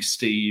no Big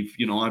Steve.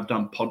 I've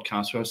done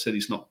podcasts where I've said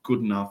he's not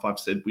good enough. I've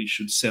said we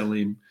should sell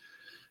him,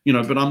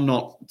 but I'm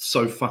not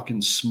so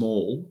fucking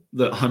small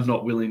that I'm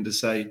not willing to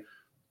say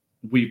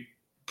we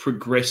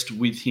progressed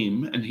with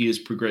him and he has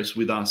progressed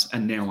with us.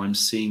 And now I'm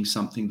seeing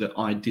something that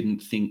I didn't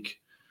think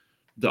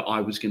that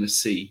I was going to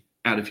see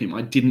out of him.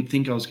 I didn't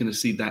think I was going to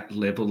see that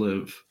level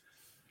of.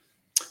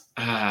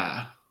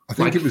 I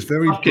think it was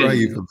very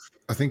brave.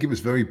 I think it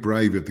was very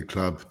brave of the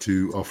club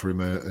to offer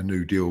him a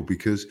new deal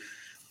because,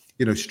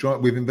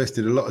 we've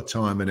invested a lot of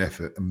time and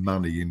effort and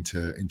money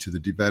into the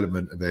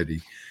development of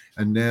Eddie.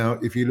 And now,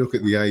 if you look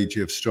at the age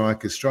of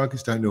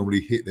strikers don't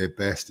normally hit their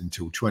best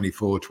until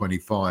 24,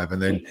 25,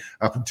 and then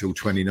up until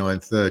 29,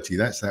 30.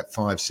 That's that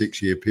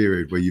 5-6 year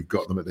period where you've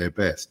got them at their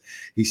best.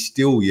 He's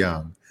still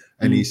young.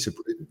 And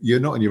you're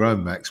not on your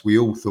own, Max. We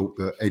all thought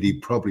that Eddie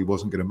probably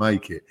wasn't going to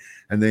make it.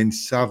 And then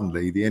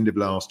suddenly, the end of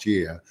last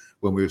year,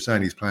 when we were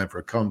saying he's playing for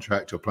a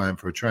contract or playing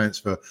for a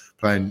transfer,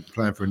 playing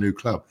for a new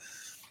club,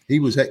 he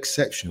was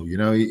exceptional.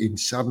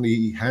 Suddenly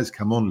he has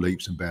come on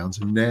leaps and bounds.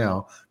 And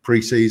now,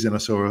 pre-season, I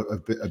saw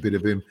a bit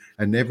of him.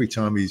 And every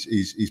time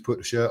he's put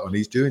the shirt on,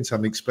 he's doing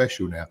something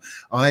special now.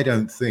 I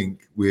don't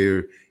think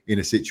we're in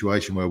a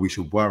situation where we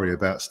should worry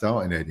about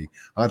starting Eddie.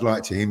 I'd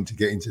like him to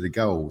get into the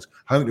goals.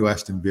 Home to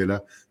Aston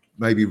Villa.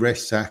 Maybe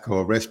rest Saka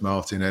or rest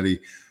Martinelli,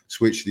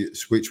 switch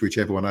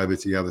whichever one over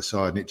to the other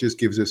side, and it just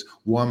gives us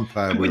one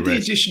player. With the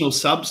additional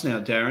subs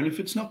now, Darren, if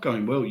it's not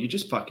going well, you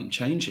just fucking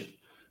change it.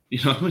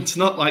 It's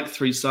not like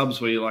 3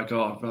 subs where you're like,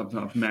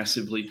 I've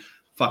massively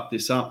fucked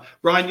this up.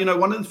 Ryan,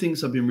 one of the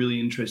things I've been really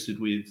interested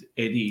with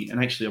Eddie,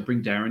 and actually I'll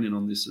bring Darren in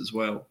on this as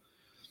well.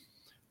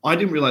 I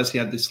didn't realize he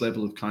had this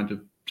level of kind of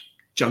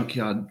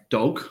junkyard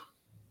dog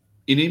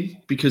in him,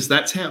 because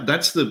that's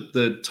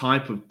the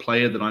type of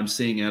player that I'm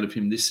seeing out of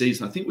him this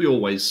season. I think we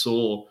always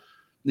saw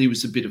he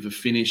was a bit of a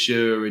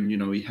finisher and,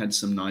 he had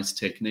some nice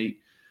technique.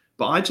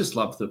 But I just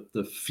love the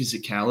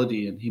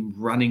physicality and him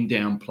running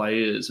down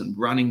players and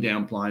running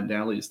down blind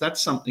alleys.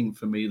 That's something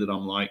for me that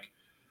I'm like,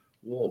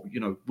 whoa,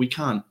 you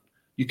can't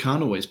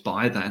always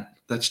buy that.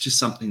 That's just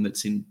something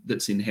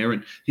that's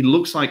inherent. He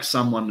looks like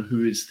someone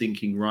who is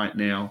thinking right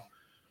now,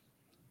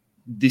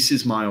 this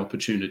is my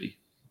opportunity.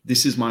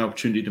 This is my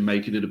opportunity to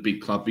make it at a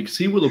big club, because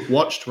he will have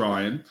watched,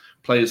 Ryan,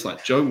 players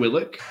like Joe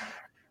Willock,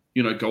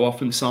 go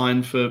off and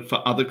sign for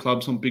other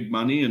clubs on big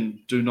money and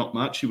do not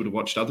much. He would have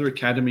watched other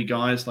academy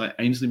guys like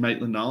Ainsley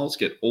Maitland-Niles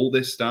get all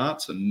their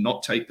starts and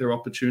not take their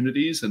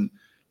opportunities and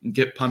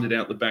get punted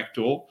out the back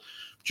door.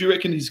 Do you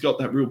reckon he's got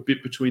that real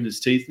bit between his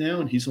teeth now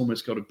and he's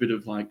almost got a bit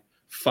of like,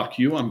 fuck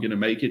you, I'm going to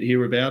make it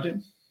here about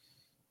him?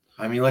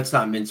 I mean, let's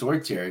not mince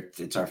words here.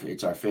 It's our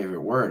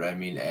favorite word. I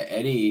mean,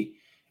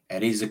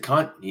 Eddie's a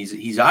cunt.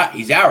 He's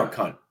our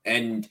cunt,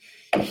 and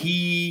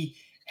he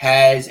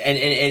has.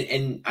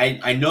 And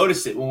I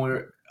noticed it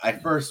I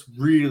first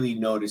really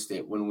noticed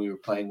it when we were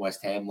playing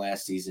West Ham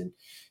last season,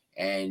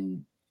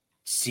 and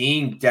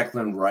seeing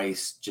Declan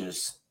Rice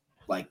just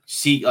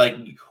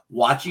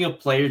watching a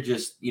player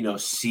just,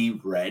 see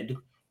red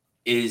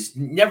is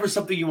never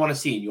something you want to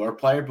see in your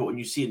player, but when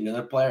you see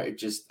another player, it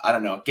just, I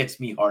don't know, it gets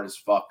me hard as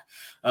fuck.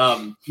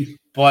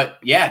 But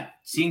yeah,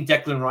 seeing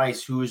Declan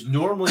Rice, who is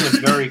normally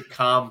a very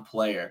calm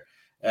player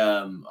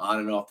on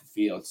and off the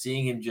field,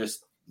 seeing him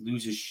just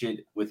lose his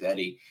shit with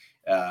Eddie,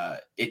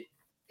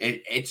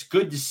 it's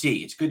good to see.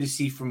 It's good to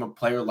see from a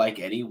player like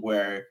Eddie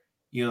where,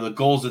 the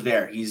goals are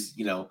there. He's,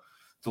 the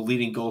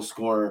leading goal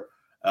scorer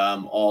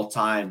all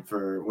time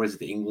for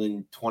the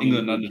England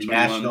under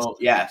national.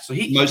 Yeah, so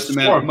he most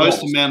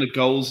amount of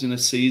goals in a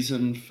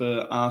season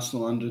for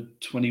Arsenal under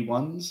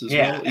 21s as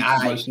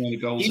well. Most amount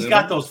of goals. He's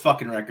got those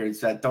fucking records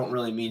that don't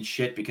really mean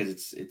shit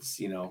because it's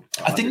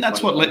I think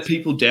that's what let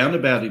people down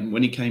about him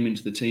when he came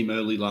into the team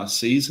early last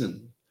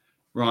season.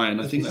 Ryan,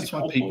 I think that's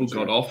why people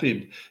got off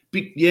him.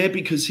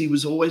 Because he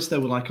was always, they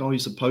were like, oh,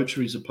 he's a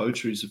poacher, he's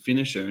a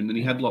finisher. And then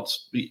he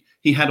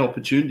had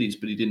opportunities,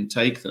 but he didn't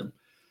take them.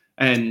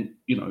 And,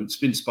 it's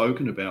been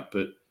spoken about,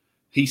 but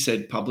he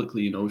said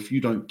publicly, if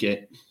you don't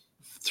get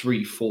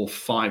 3, 4,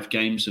 5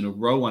 games in a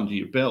row under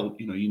your belt,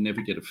 you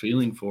never get a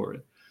feeling for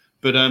it.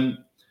 But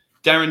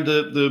Darren,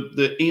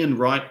 the Ian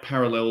Wright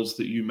parallels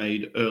that you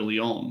made early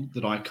on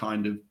that I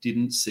kind of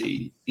didn't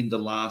see in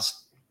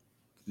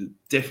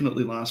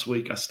definitely last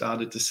week, I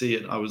started to see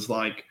it. I was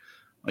like,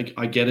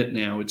 I get it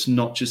now. It's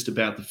not just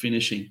about the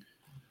finishing.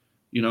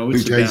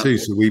 It's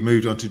Jesus. So we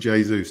moved on to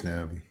Jesus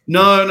now.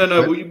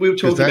 No. We were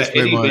talking about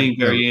Eddie being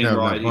very Ian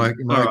Wright.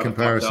 My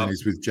comparison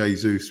is with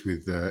Jesus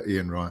with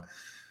Ian Wright.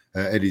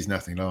 Eddie's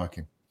nothing like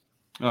him.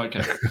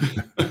 Okay.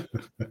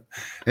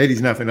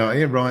 Eddie's nothing like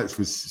Ian Wright's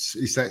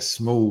it's that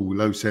small,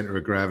 low center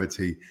of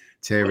gravity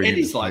tearing.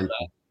 Eddie's like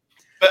that.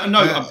 But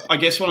no, I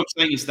guess what I'm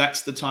saying is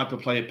that's the type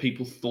of player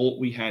people thought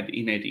we had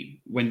in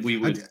Eddie when we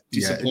were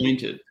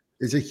disappointed.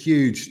 There's a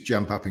huge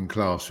jump up in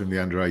class from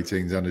the under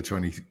 18s, under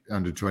 20,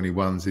 under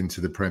 21s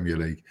into the Premier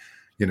League.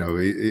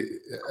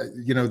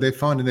 They're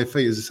finding their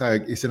feet. As I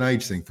say, it's an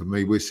age thing for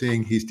me. We're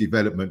seeing his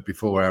development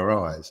before our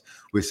eyes.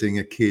 We're seeing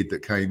a kid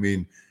that came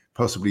in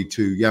possibly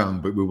too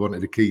young, but we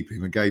wanted to keep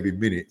him and gave him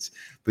minutes,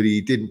 but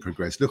he didn't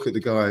progress. Look at the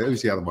guy.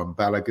 Who's the other one?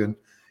 Balogun.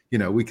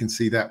 We can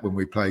see that when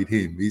we played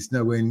him. He's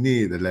nowhere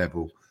near the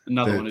level.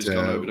 Another one who's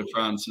gone over to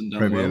France and done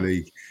Premier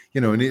League,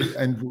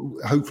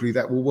 and hopefully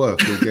that will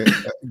work. He'll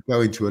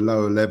go into a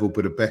lower level,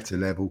 but a better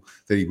level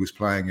that he was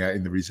playing at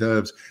in the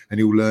reserves, and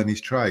he'll learn his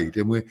trade.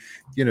 And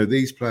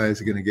these players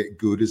are going to get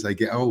good as they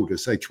get older.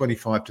 Say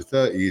 25 to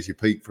 30 is your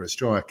peak for a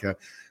striker.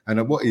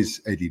 And what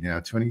is Eddie now?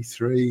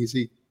 23? Is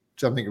he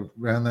something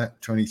around that?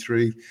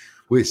 23?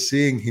 We're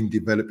seeing him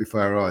develop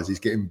before our eyes. He's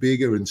getting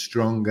bigger and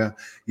stronger.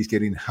 He's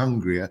getting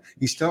hungrier.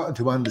 He's starting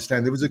to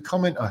understand. There was a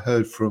comment I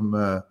heard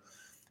from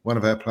one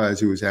of our players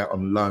who was out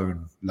on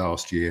loan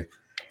last year.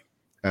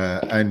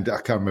 And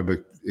I can't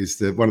remember,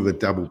 is one of the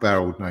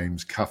double-barreled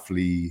names,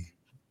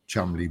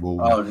 Chumley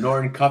Walden. Oh,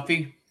 Norton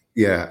Cuffy?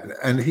 Yeah,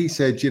 and he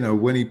said,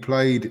 when he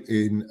played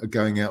in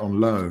going out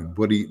on loan,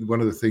 one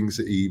of the things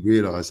that he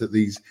realised that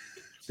these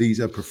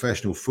are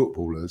professional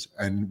footballers,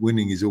 and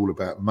winning is all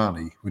about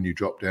money. When you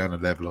drop down a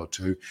level or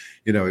two,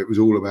 it was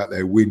all about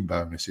their win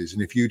bonuses.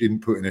 And if you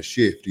didn't put in a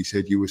shift, he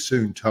said, you were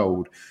soon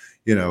told,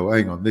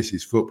 hang on, this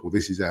is football.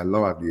 This is our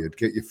livelihood.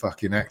 Get your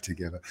fucking act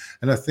together.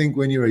 And I think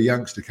when you're a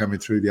youngster coming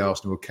through the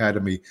Arsenal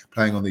Academy,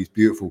 playing on these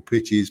beautiful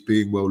pitches,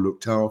 being well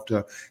looked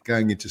after,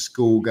 going into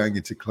school, going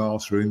into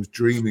classrooms,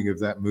 dreaming of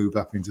that move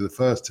up into the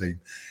first team.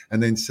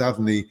 And then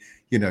suddenly,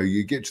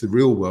 you get to the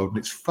real world and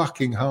it's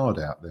fucking hard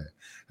out there.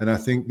 And I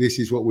think this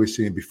is what we're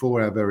seeing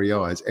before our very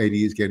eyes.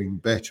 Eddie is getting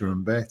better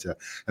and better.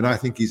 And I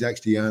think he's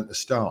actually earned the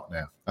start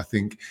now. I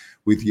think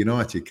with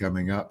United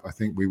coming up, I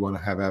think we want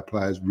to have our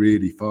players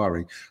really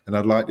firing. And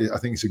I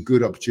think it's a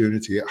good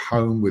opportunity at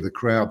home with a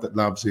crowd that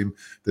loves him,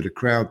 that a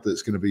crowd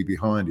that's going to be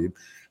behind him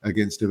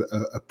against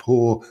a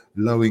poor,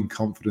 low in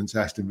confidence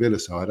Aston Villa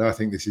side. I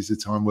think this is the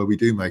time where we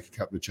do make a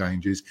couple of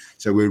changes.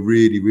 So we're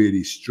really,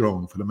 really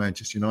strong for the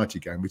Manchester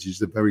United game, which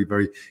is a very,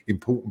 very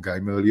important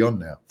game early on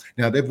now.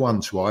 Now, they've won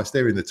twice.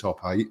 They're in the top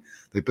 8.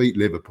 They beat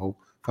Liverpool.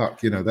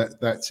 Fuck,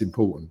 that's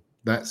important.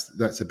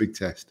 That's a big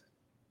test.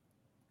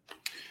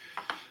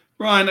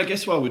 Ryan, I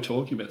guess while we're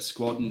talking about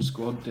squad and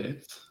squad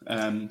depth,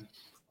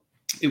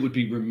 it would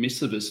be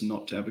remiss of us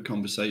not to have a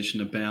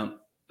conversation about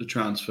the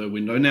transfer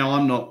window. Now,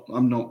 I'm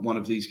not one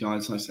of these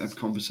guys that have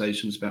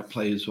conversations about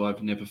players who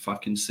I've never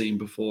fucking seen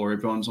before.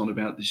 Everyone's on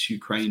about this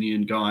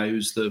Ukrainian guy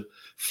who's the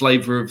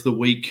flavor of the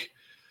week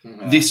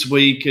this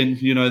week, and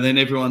then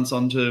everyone's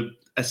on to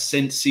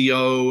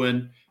Asensio.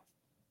 And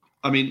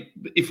I mean,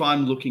 if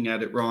I'm looking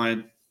at it,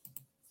 Ryan,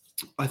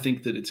 I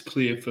think that it's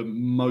clear for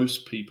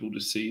most people to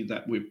see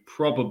that we're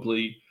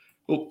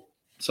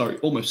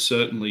almost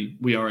certainly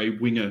we are a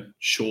winger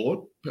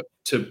short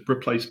to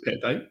replace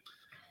Pepe,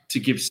 to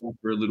give Saka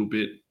a little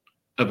bit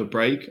of a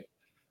break.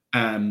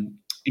 In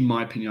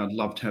my opinion, I'd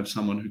love to have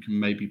someone who can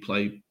maybe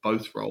play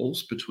both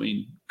roles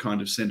between kind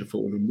of centre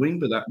forward and wing,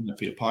 but that might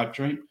be a pipe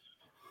dream.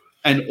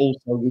 And also,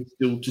 we're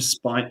still,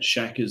 despite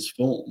Xhaka's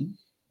form,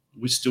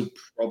 we're still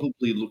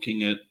probably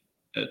looking at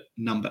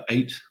number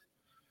 8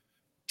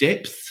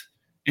 depth?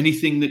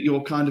 Anything that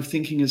you're kind of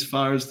thinking as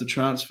far as the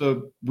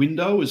transfer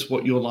window is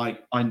what you're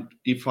like,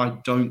 if I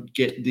don't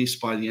get this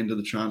by the end of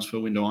the transfer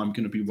window, I'm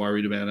going to be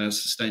worried about our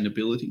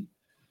sustainability?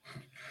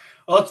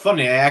 Well, it's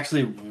funny. I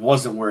actually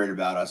wasn't worried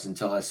about us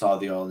until I saw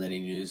the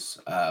All-Netty news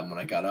when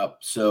I got up.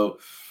 So,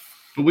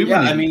 but we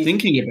weren't even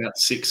thinking about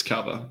 6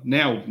 cover.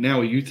 Now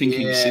are you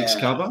thinking 6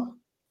 cover?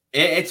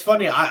 It's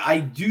funny. I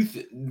do.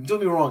 Don't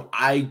get me wrong.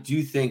 I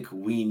do think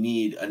we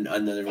need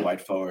another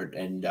wide forward,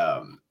 and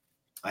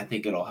I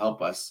think it'll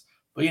help us.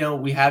 But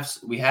we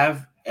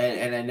have,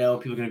 and I know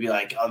people are going to be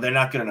like, "Oh, they're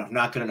not good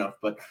enough."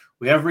 But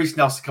we have Reece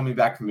Nelson coming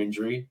back from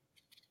injury.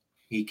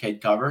 He can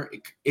cover.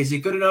 Is it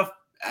good enough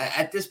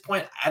at this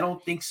point? I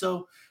don't think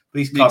so. But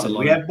he's covered.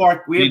 We have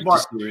Mark.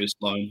 Serious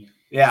loan.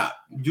 Yeah.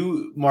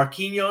 Do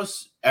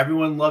Marquinhos?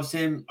 Everyone loves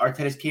him.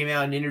 Arteta came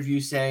out in an interview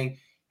saying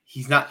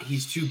he's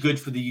He's too good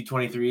for the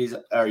U23s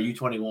or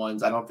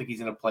U21s. I don't think he's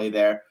going to play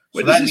there.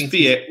 Where does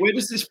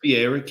this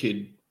Vieira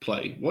kid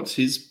play? What's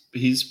his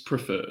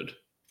preferred?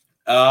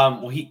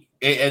 Well,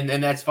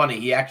 and that's funny.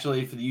 He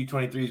actually, for the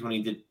U23s,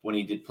 when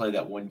he did play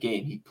that one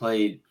game, he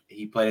played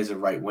as a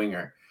right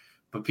winger.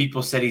 But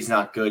people said he's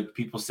not good.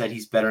 People said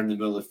he's better in the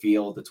middle of the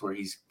field. That's where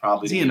he's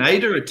probably. Is he an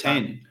 8 or a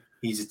 10?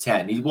 He's a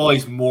 10.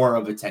 He's more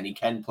of a 10. He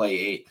can play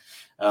 8.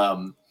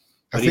 But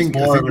he's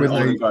more of an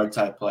Odegaard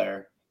type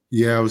player.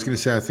 Yeah, I was going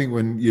to say, I think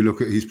when you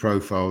look at his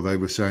profile, they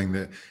were saying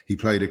that he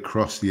played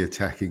across the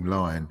attacking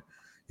line.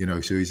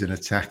 So he's an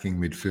attacking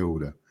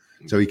midfielder.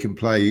 So he can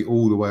play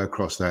all the way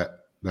across that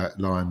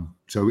line.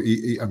 So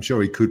I'm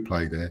sure he could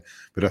play there,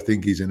 but I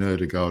think he's an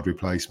Odegaard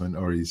replacement,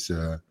 or he's,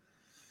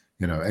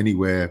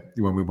 anywhere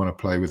when we want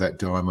to play with that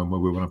diamond, where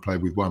we want to play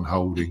with 1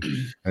 holding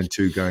and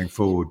 2 going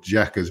forward.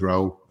 Xhaka's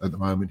role at the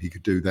moment, he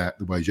could do that.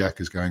 The way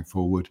Xhaka's going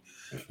forward,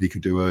 he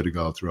could do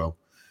Odegaard's role.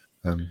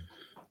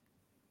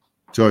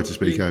 Sorry to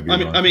speak over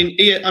you. I mean,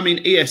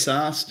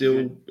 ESR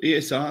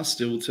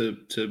still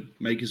to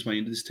make his way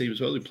into this team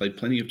as well. He played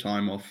plenty of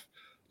time off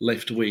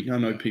left wing. I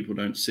know people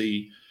don't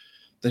see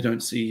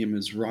him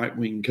as right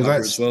wing cover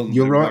as well.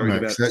 You're right,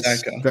 Max.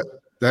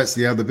 That's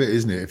the other bit,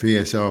 isn't it? If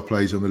ESR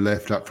plays on the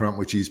left up front,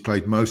 which he's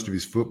played most of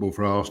his football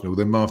for Arsenal,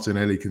 then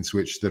Martinelli can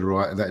switch to the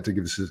right, and that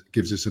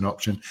gives us an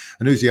option.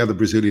 And who's the other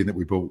Brazilian that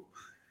we bought?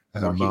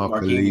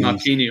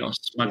 Marquinhos.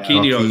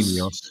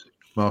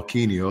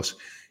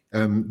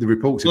 The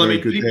reports are very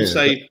good.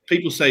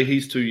 People say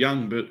he's too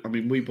young, but I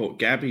mean, we bought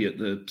Gabby at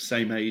the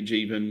same age,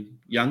 even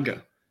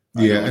younger.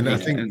 I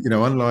think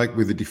unlike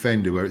with the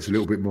defender, where it's a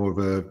little bit more of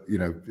a,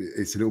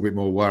 it's a little bit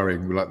more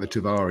worrying, like the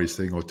Tavares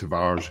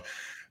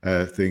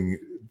thing.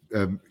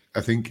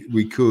 I think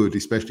we could,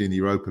 especially in the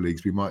Europa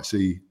Leagues, we might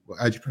see.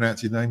 How do you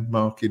pronounce his name?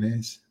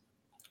 Marquinhos.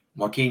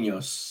 We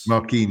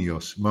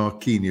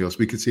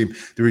could see him.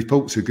 The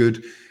reports are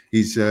good.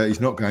 He's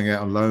not going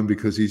out on loan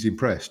because he's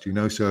impressed,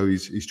 So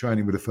he's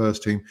training with the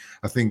first team.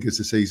 I think as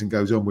the season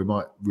goes on, we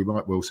might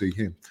well see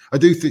him. I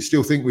do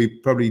still think we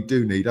probably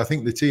do need. I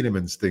think the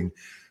Tielemans thing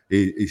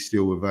is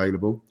still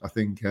available. I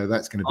think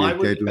that's going to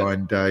be a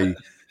deadline day.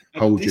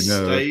 Hold your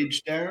nerve. At this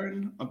stage,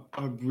 Darren,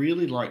 I'd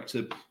really like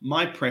to.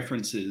 My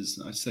preferences.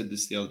 I said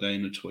this the other day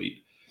in a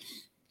tweet.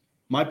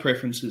 My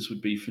preferences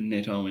would be for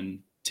Neto and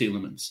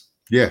Tielemans.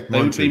 Yeah, they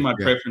would be my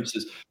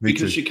preferences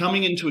because you're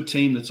coming into a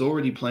team that's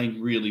already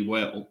playing really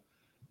well,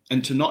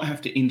 and to not have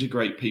to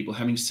integrate people,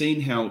 having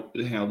seen how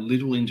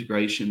little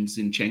integration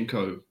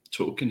Zinchenko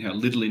took and how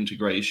little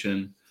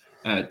integration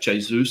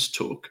Jesus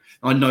took.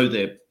 I know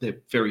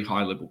they're very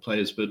high level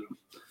players, but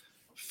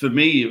for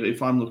me,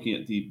 if I'm looking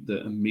at the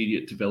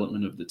immediate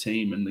development of the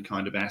team and the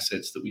kind of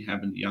assets that we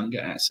have in the younger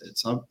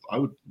assets, I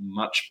would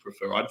much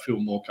prefer. I'd feel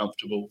more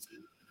comfortable.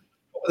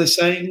 What they're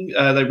saying,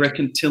 they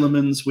reckon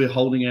Tielemans we're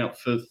holding out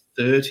for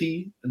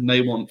 30 and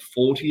they want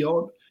 40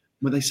 odd.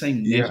 Were they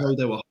saying Neto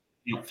they were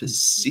holding out for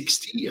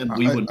 60 and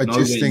we would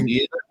nowhere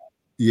near that?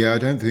 Yeah, I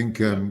don't think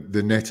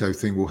the Neto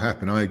thing will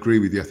happen. I agree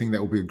with you. I think that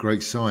will be a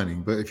great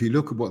signing. But if you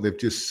look at what they've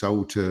just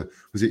sold to,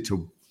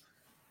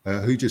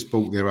 who just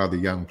bought their other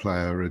young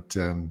player at,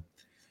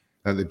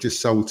 they've just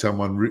sold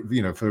someone,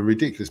 for a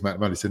ridiculous amount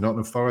of money. So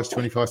Nottingham Forest,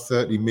 25,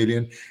 30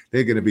 million.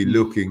 They're going to be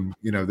looking,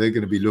 they're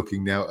going to be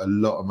looking now at a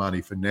lot of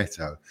money for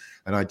Neto.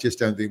 And I just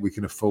don't think we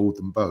can afford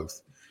them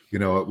both.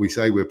 We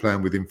say we're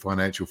playing within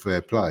financial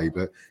fair play,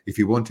 but if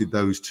you wanted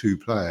those 2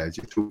 players,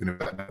 you're talking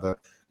about another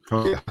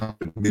probably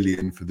 100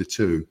 million for the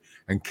 2.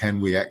 And can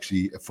we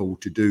actually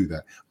afford to do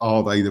that?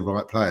 Are they the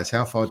right players?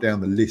 How far down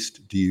the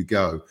list do you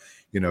go?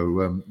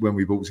 When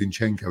we bought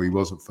Zinchenko, he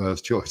wasn't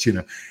first choice.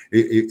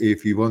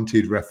 If you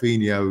wanted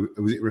Rafinha,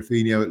 was it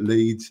Rafinha at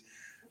Leeds?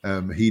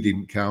 He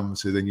didn't come.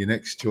 So then your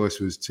next choice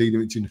was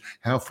Tielemans.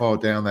 How far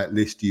down that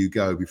list do you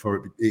go before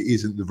it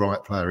isn't the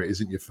right player? It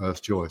isn't your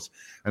first choice.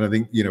 And I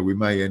think, we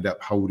may end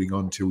up holding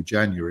on till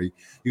January.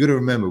 You've got to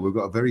remember, we've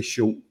got a very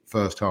short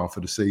first half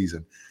of the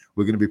season.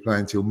 We're going to be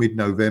playing till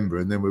mid-November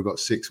and then we've got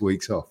 6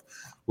 weeks off.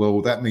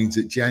 Well, that means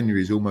that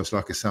January is almost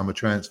like a summer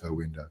transfer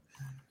window.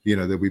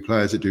 There'll be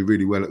players that do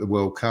really well at the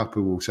World Cup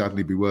who will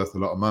suddenly be worth a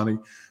lot of money,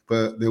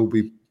 but there'll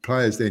be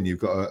players, then you've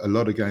got a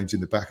lot of games in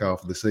the back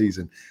half of the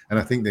season. And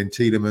I think then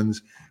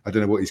Tielemans, I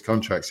don't know what his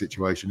contract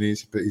situation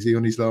is, but is he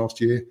on his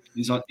last year?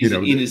 He's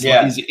in his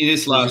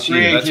last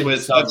year. That's where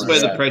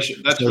the pressure.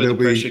 That's where the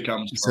pressure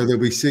comes from. So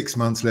there'll be 6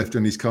 months left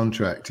on his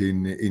contract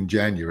in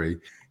January.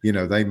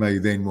 They may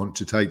then want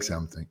to take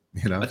something.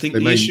 I think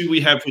the issue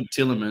we have with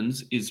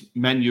Tielemans is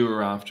Man U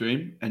are after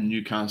him and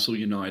Newcastle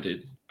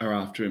United are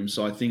after him.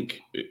 So I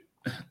think,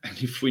 and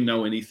if we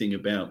know anything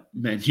about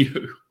Man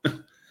U,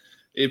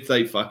 if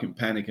they fucking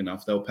panic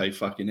enough, they'll pay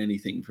fucking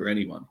anything for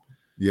anyone.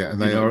 Yeah,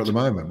 and they are at the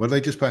moment. Well, they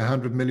just pay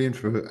 100 million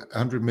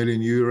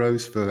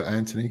euros for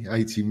Anthony,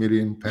 80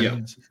 million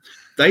pounds. Yeah.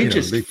 They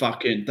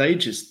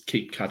just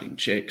keep cutting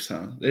checks,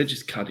 huh? They're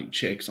just cutting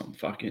checks on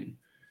fucking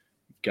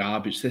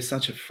garbage. They're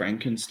such a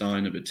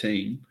Frankenstein of a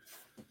team.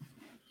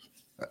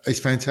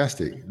 It's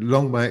fantastic.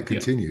 Long may it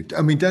continue. Yeah.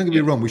 I mean, don't get me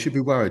wrong. We should be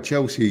worried.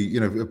 Chelsea,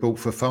 bought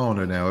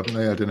Fofana now, haven't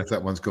they? I don't know if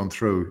that one's gone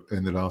through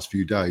in the last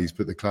few days,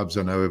 but the clubs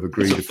I know have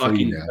agreed to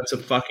fee now. That's a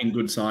fucking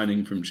good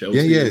signing from Chelsea.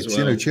 Yeah. As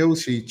well.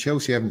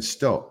 Chelsea haven't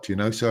stopped.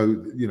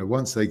 So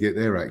once they get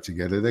their act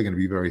together, they're going to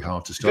be very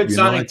hard to stop. Good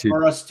signing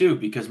for us too,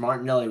 because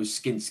Martinelli was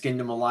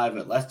skinned him alive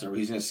at Leicester.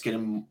 He's going to skin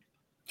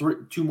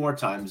him 2 more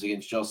times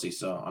against Chelsea.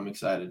 So I'm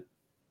excited.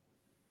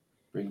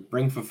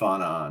 Bring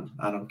Fofana on.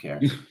 I don't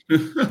care.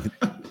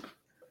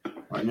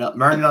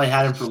 Martinelli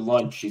had him for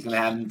lunch. He's going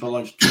to have him for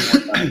lunch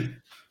 2 more times.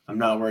 I'm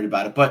not worried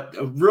about it. But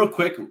real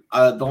quick,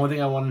 the only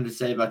thing I wanted to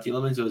say about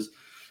Tielemans was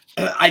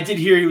I did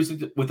hear he was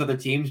with other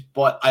teams,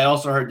 but I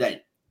also heard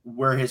that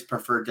we're his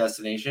preferred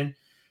destination.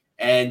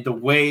 And the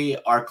way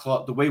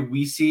the way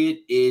we see it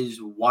is,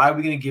 why are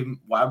we going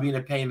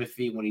to pay him a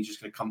fee when he's just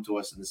going to come to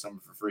us in the summer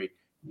for free?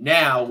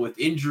 Now, with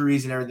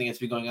injuries and everything that's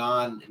been going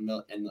on in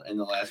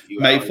the last few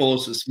hours,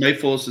 may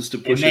force us to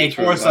push. It may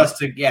force us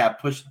to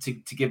push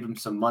to give him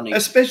some money,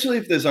 especially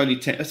if there's only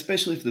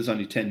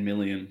 10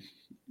 million,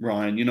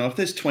 Ryan. If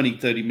there's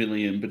 20-30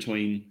 million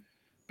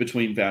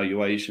between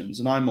valuations,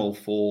 and I'm all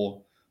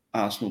for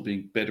Arsenal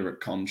being better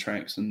at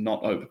contracts and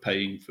not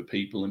overpaying for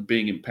people and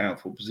being in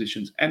powerful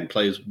positions and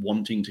players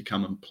wanting to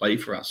come and play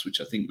for us,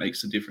 which I think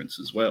makes a difference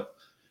as well.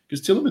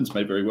 Because Tielemans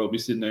may very well be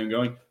sitting there and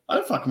going, I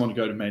don't fucking want to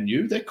go to Man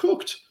U. They're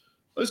cooked.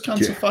 Those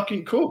cunts are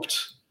fucking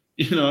cooked.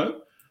 I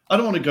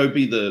don't want to go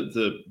be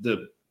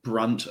the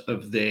brunt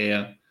of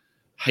their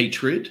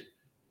hatred.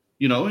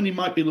 And he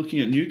might be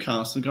looking at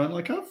Newcastle and going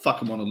like, I don't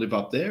fucking want to live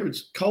up there.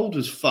 It's cold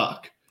as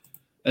fuck.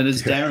 And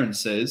as Darren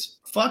says,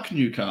 fuck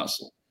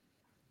Newcastle.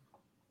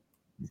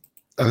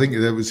 I think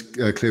that was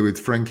clear with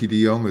Frankie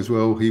de Jong as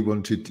well. He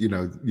wanted,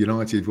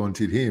 United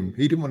wanted him.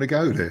 He didn't want to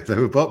go there. They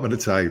were bottom of the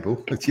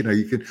table. But, you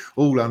can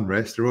all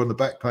unrest. They're on the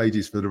back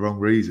pages for the wrong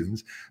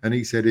reasons. And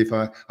he said, if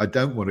I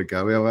don't want to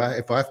go,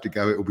 if I have to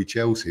go, it will be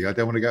Chelsea. I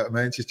don't want to go to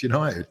Manchester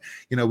United.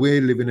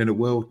 We're living in a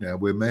world now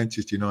where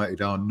Manchester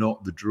United are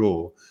not the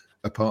draw,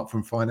 apart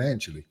from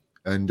financially,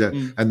 and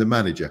the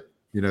manager.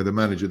 The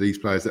manager, these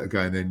players that are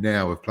going there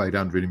now have played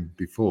under him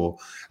before.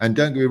 And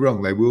don't get me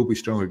wrong, they will be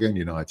strong again,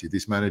 United.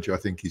 This manager, I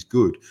think, is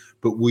good.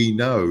 But we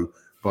know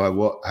by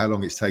how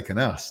long it's taken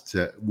us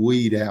to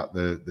weed out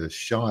the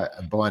shite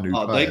and buy new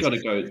players.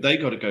 They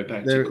got to go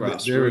back to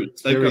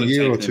grassroots. They've got a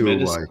year or two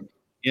away.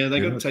 Yeah,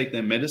 they've got to take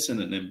their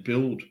medicine and then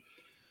build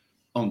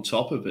on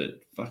top of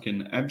it.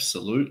 Fucking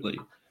absolutely.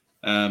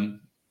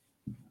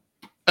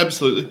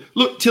 Absolutely.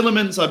 Look,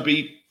 Tielemans,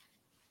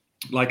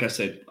 like I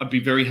said, I'd be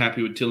very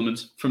happy with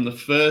Tielemans. From the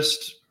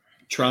first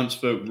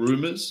transfer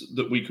rumours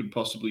that we could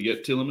possibly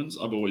get Tielemans,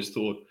 I've always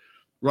thought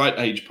right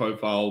age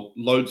profile,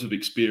 loads of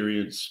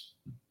experience,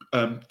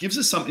 gives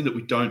us something that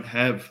we don't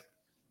have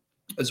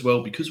as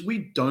well, because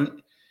we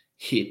don't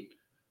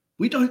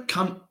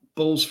cunt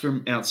balls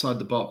from outside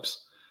the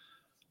box.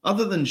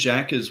 Other than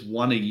Xhaka's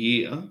 1 a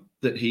year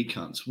that he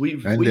cunts, we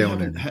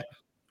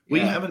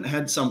haven't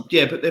had some.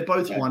 Yeah, but they're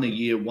both 1 a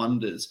year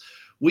wonders.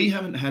 We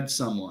haven't had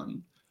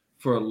someone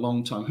for a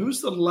long time. Who was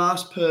the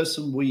last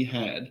person we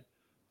had?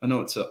 I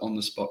know it's an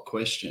on-the-spot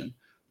question.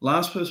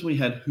 Last person we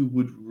had who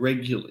would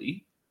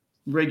regularly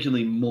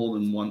more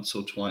than once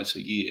or twice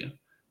a year,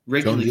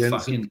 regularly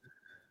fucking.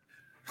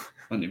 I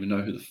don't even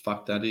know who the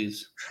fuck that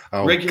is.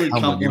 Oh, regularly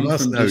come on. You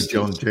must know distance.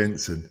 John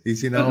Jensen.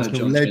 He's an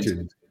Arsenal legend.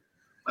 Jensen.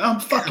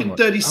 I'm fucking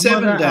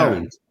 37,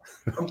 Darren.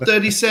 I'm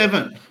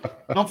 37.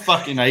 I'm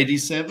fucking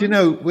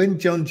 87. When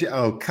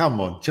come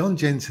on. John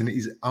Jensen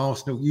is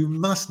Arsenal. You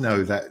must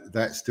know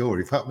that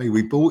story. Fuck me,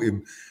 we bought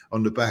him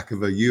on the back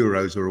of a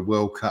Euros or a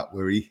World Cup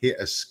where he hit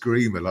a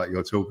screamer like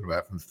you're talking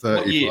about from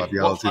 35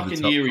 yards in the top corner. What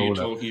fucking year are you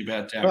talking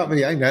about, Darren? Fuck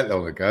me, ain't that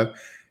long ago.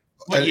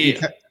 What year?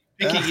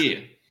 Pick a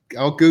year.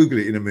 I'll Google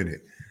it in a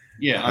minute.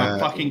 Yeah, I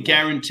fucking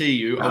guarantee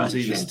you I was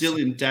either still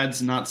in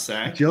Dad's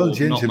nutsack. John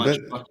Jensen,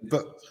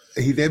 but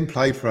he then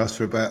played for us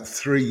for about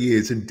 3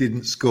 years and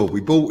didn't score. We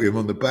bought him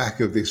on the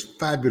back of this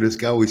fabulous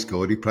goal he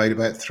scored. He played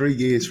about 3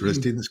 years for us,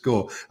 didn't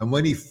score. And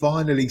when he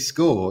finally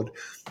scored,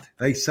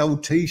 they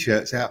sold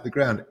T-shirts out the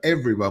ground.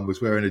 Everyone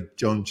was wearing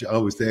I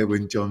was there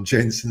when John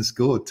Jensen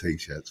scored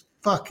T-shirts.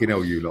 Fucking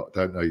hell, you lot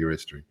don't know your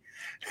history.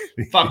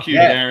 Fuck you,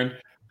 Darren.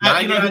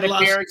 99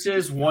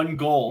 appearances, 1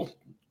 goal.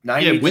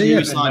 Yeah, when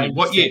you signed him.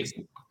 What year?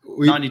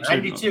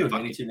 92.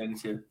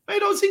 92.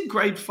 Mate, I was in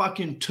grade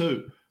fucking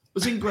 2. I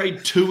was in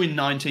grade 2 in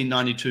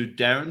 1992,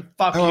 Darren.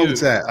 Fuck How you.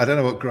 old's that? I don't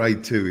know what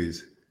grade 2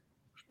 is.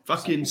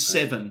 Fucking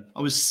 7.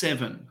 I was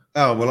 7.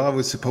 Oh, well, I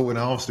was supporting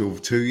Arsenal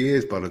for 2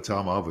 years by the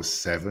time I was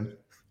 7.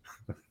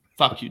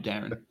 Fuck you,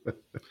 Darren.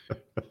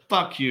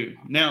 Fuck you.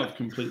 Now I've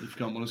completely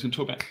forgotten what I was going to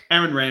talk about.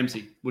 Aaron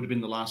Ramsey would have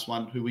been the last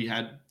one who we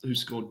had who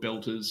scored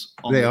belters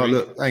on Yeah,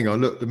 look, hang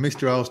on. Look, the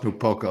Mr. Arsenal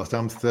podcast.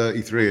 I'm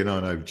 33 and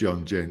I know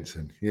John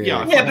Jensen.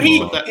 Yeah, but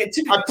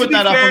I put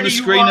that up on the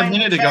screen a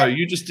minute ago.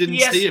 You just didn't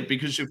see it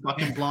because you're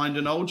fucking blind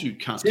and old, you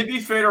cunt. To be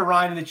fair to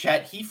Ryan in the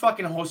chat, he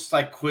fucking hosts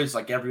like quiz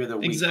like every other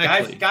week.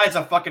 Exactly. Guy's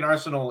a fucking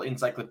Arsenal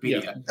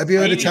encyclopedia. Yeah. Have you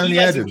heard of Tony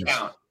Adams?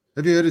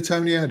 Have you heard of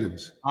Tony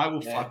Adams? I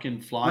will fucking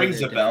fly Rings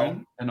there, a bell.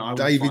 Darren, and I will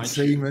David fight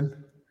Seaman. You.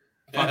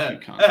 Fuck you,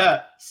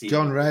 cunt.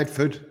 John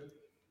Radford.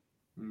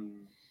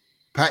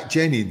 Pat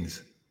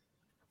Jennings.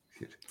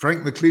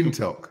 Frank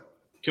McClintock.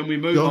 Can we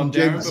move John on,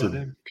 Darren?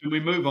 Jensen. Can we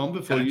move on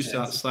before John you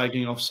start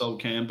slagging off Sol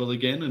Campbell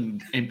again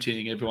and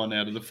emptying everyone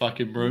out of the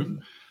fucking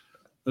room?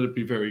 That'd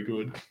be very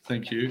good.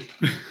 Thank you.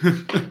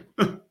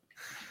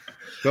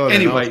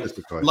 Anyway,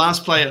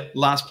 last player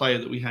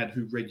that we had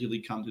who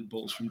regularly cunted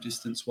balls from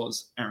distance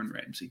was Aaron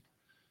Ramsey.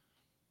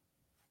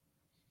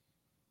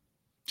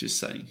 Just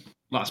saying.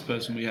 Last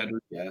person we had.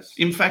 Yes.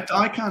 In fact,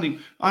 I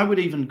would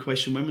even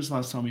question when was the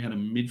last time we had a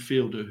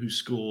midfielder who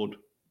scored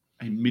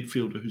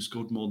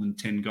more than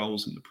 10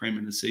 goals in the Prem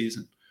in a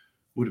season.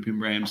 Would have been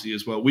Ramsey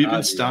as well. We've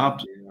been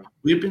starved. Yeah.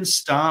 We've been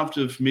starved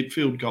of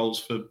midfield goals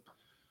for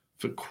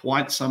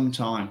quite some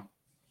time.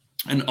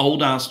 And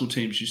old Arsenal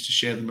teams used to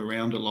share them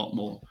around a lot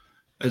more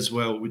as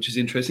well, which is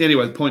interesting.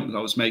 Anyway, the point that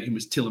I was making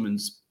was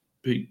Tielemans,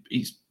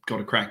 he's got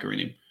a cracker in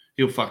him.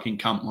 He'll fucking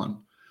cunt one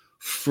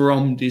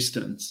from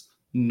distance.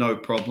 No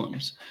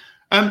problems.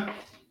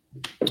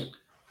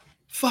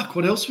 Fuck,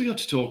 what else we got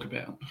to talk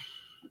about?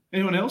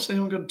 Anyone else?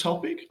 Anyone got a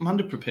topic? I'm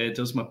underprepared. It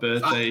was my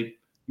birthday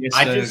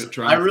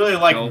yesterday. I really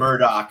like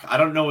Murdoch. I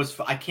don't know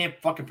I can't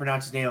fucking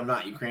pronounce his name. I'm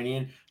not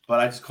Ukrainian, but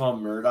I just call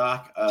him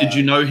Murdoch. Did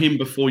you know him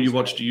before you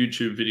watched a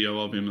YouTube video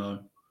of him, though?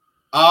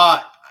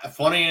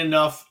 Funny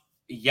enough,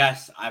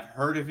 yes, I've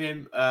heard of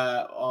him.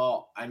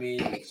 Because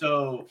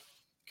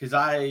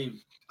I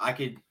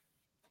could,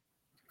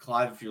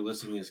 Clive, if you're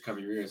listening to this, cover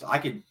your ears. I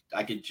could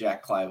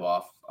jack Clive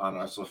off on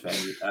Arsenal fan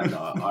and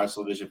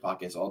Arsenal Vision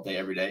podcast all day,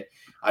 every day.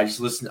 I just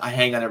listen. I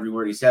hang on every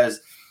word he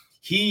says.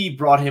 He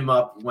brought him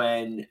up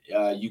when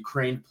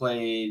Ukraine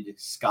played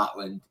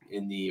Scotland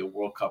in the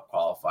World Cup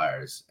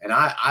qualifiers, and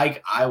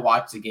I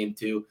watched the game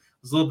too. I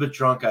was a little bit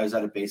drunk. I was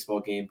at a baseball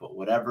game, but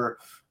whatever.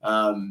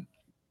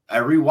 I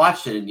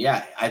rewatched it, and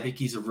yeah, I think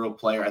he's a real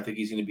player. I think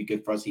he's going to be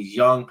good for us. He's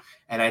young,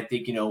 and I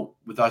think,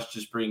 with us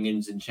just bringing in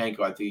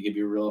Zinchenko, I think he could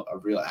be a real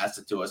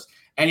asset to us.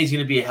 And he's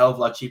going to be a hell of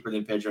a lot cheaper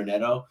than Pedro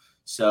Neto.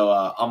 So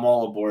I'm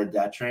all aboard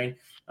that train.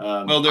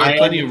 Well, there are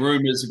plenty of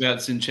rumors about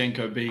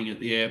Zinchenko being at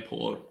the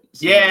airport.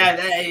 So.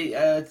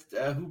 Yeah,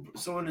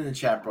 someone in the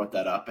chat brought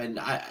that up, and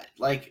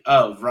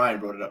Ryan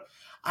brought it up.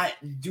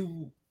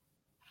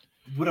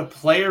 Would a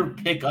player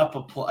pick up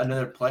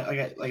another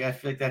player? I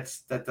feel like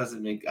that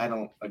doesn't make. I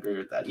don't agree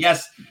with that.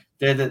 Yes,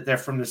 they're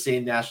from the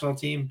same national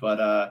team,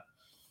 but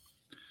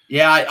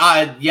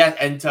yeah.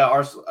 And to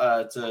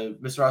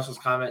Mr. Arsenal's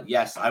comment,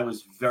 yes, I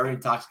was very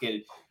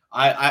intoxicated.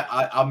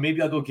 I'll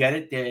go get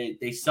it.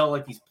 They sell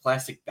like these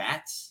plastic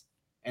bats,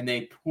 and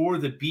they pour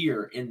the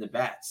beer in the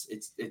bats.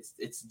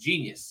 It's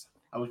genius.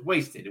 I was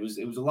wasted. It was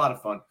a lot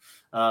of fun.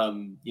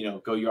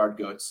 Go Yard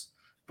Goats.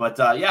 But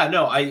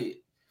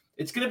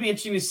it's going to be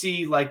interesting to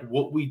see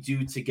what we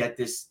do to get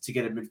a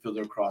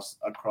midfielder across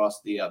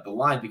the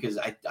line, because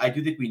I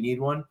do think we need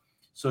one.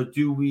 So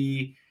do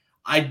we?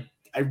 I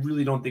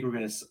really don't think we're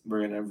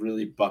gonna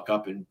really buck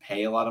up and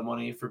pay a lot of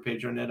money for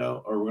Pedro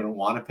Neto, or we're gonna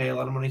want to pay a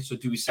lot of money. So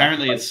do we?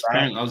 Apparently,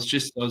 I was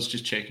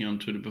just checking on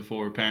Twitter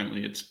before.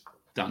 Apparently, it's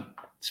done.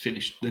 It's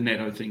finished. The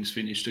Neto thing's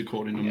finished,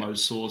 according to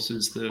most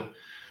sources. The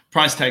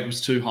price tag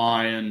was too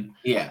high, and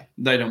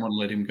they don't want to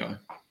let him go.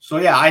 So,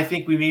 yeah, I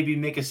think we maybe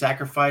make a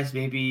sacrifice,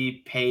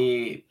 maybe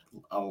pay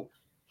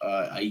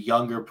a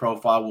younger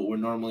profile, what we're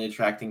normally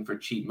attracting for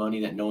cheap money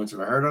that no one's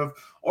ever heard of,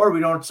 or we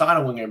don't sign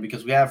a winger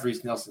because we have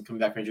Reece Nelson coming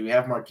back from injury, we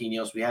have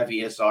Marquinhos, we have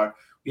ESR,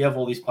 we have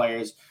all these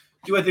players.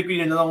 Do I think we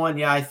need another one?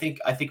 Yeah, I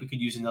think we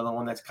could use another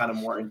one that's kind of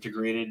more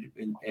integrated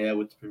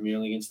with the Premier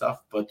League and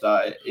stuff. But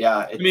we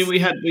had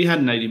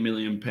an £80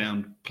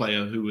 million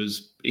player who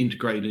was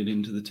integrated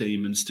into the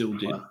team and still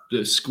did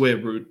the square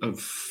root of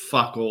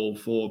fuck all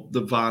for the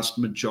vast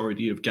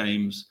majority of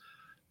games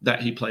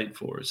that he played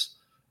for us.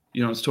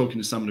 I was talking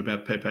to someone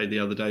about Pepe the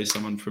other day,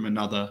 someone from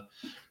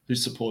who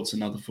supports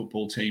another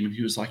football team, and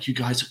he was like, "You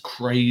guys are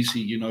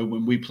crazy.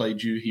 When we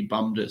played you, he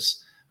bummed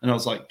us." And I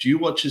was like, "Do you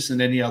watch us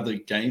in any other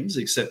games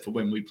except for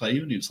when we play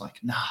you?" And he was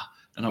like, "Nah."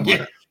 And I'm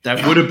like,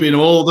 that would have been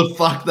all the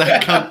fuck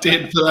that cunt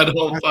did for that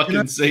whole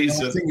fucking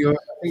season. I think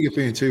you're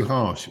being too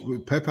harsh.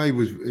 Pepe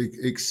was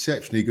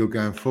exceptionally good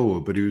going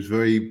forward, but he was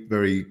very,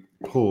 very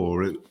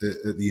poor at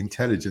the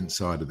intelligence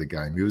side of the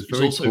game. He was He's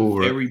very also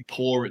poor. very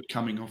poor at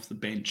coming off the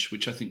bench,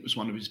 which I think was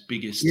one of his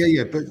biggest.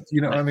 Yeah, but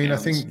I mean, I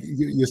letdowns. think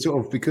you're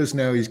sort of, because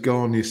now he's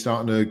gone, you're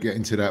starting to get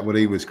into that. Well,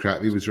 he was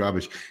crap, he was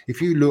rubbish.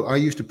 If you look, I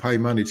used to pay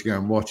money to go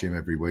and watch him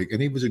every week,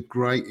 and he was a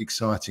great,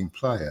 exciting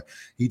player.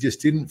 He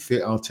just didn't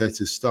fit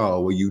Arteta's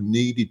style, where you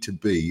needed to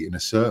be in a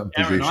certain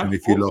position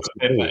if you lost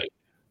the ball.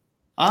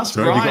 Ask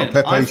Sorry, Ryan. have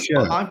you got a Pepe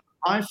shirt?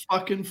 I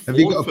fucking Have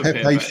you got fought a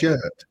for Pepe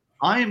shirt?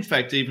 I, in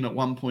fact, even at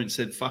one point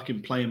said,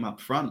 fucking play him up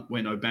front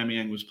when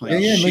Aubameyang was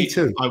playing. Yeah, shit. me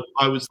too.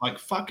 I was like,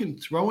 fucking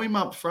throw him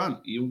up front.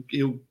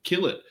 He'll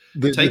kill it.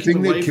 The Take thing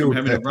him that away from killed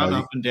having to run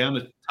Pepe, up and down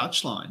a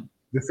touchline.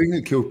 the thing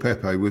that killed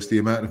Pepe was the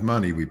amount of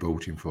money we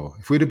bought him for.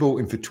 If we'd have bought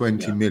him for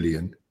 20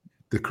 million,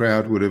 the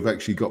crowd would have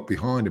actually got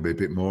behind him a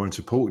bit more and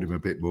supported him a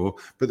bit more.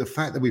 But the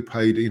fact that we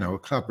paid, a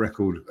club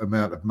record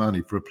amount of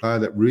money for a player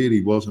that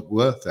really wasn't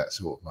worth that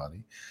sort of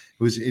money,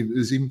 it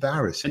was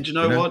embarrassing. And you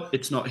know what?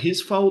 It's not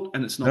his fault,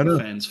 and it's not the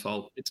fans'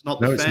 fault. It's not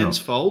the fans'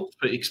 fault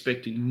for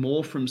expecting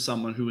more from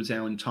someone who was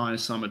our entire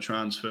summer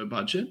transfer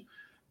budget,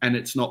 and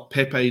it's not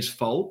Pepe's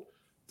fault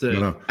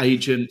that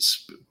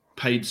agents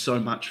paid so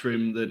much for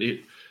him that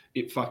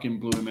it fucking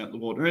blew him out the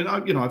water. And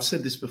I've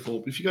said this before,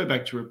 but if you go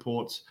back to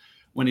reports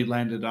when he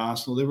landed at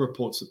Arsenal, there were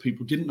reports that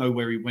people didn't know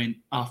where he went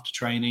after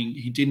training.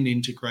 He didn't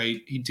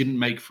integrate. He didn't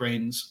make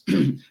friends.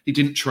 He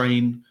didn't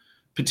train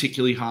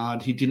particularly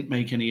hard. He didn't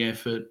make any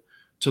effort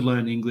to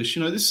learn English.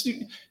 This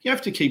you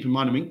have to keep in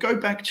mind. I mean, go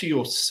back to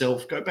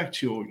yourself. Go back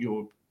to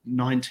your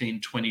 19,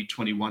 20,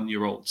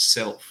 21-year-old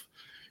self.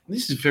 And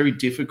this is very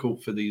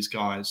difficult for these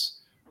guys,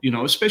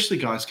 especially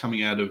guys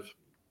coming out of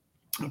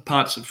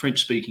parts of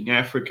French-speaking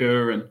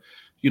Africa, and,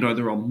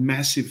 they're on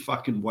massive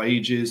fucking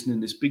wages and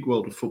in this big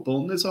world of football.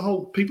 And there's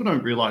people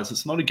don't realize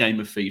it's not a game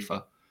of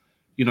FIFA.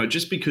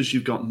 Just because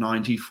you've got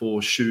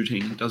 94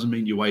 shooting doesn't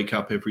mean you wake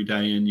up every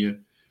day and you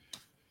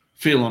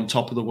feel on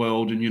top of the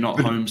world and you're not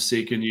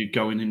homesick and you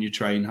go in and you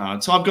train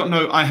hard. So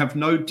I have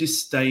no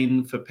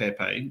disdain for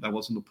Pepe. That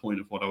wasn't the point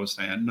of what I was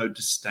saying. I had no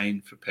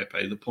disdain for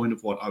Pepe. The point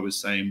of what I was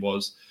saying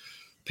was,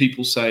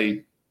 people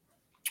say,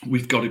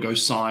 we've got to go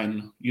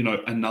sign,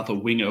 another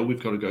winger.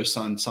 We've got to go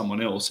sign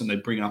someone else. And they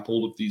bring up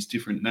all of these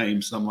different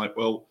names. And I'm like,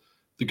 well,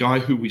 the guy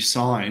who we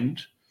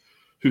signed,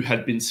 who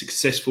had been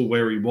successful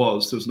where he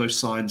was, there was no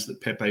signs that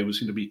Pepe was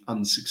going to be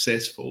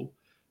unsuccessful,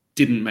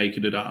 didn't make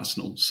it at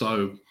Arsenal.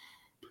 So,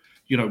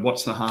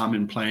 what's the harm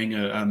in playing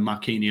a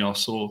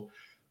Marquinhos or,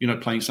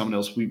 playing someone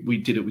else? We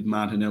did it with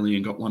Martinelli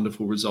and got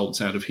wonderful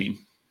results out of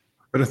him.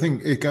 But I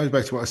think it goes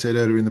back to what I said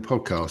earlier in the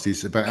podcast.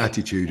 It's about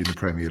attitude in the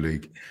Premier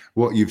League.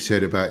 What you've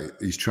said about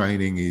his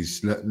training,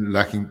 his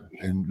lacking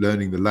in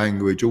learning the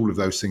language, all of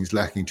those things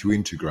lacking to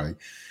integrate.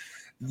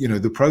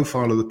 The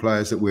profile of the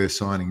players that we're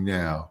signing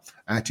now,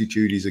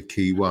 attitude is a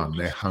key one.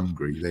 They're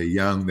hungry. They're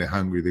young. They're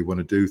hungry. They want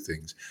to do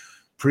things.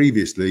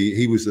 Previously,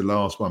 he was the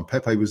last one.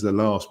 Pepe was the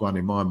last one,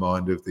 in my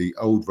mind, of the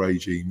old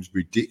regime's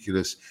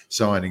ridiculous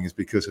signings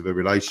because of a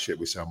relationship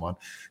with someone.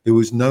 There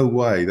was no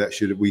way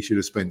we should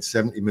have spent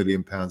 £70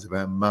 million of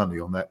our money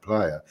on that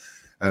player.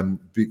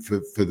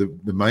 For the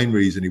main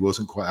reason he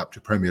wasn't quite up to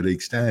Premier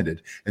League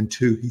standard, and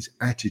two, his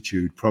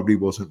attitude probably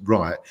wasn't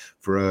right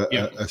for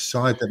a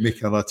side that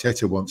Mikel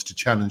Arteta wants to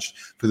challenge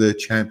for the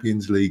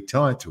Champions League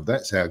title.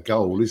 That's our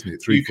goal, isn't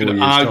it? 3-4 years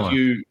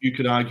time. You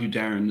could argue,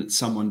 Darren, that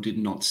someone did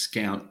not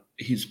scout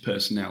his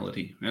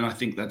personality, and I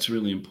think that's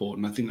really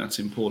important. I think that's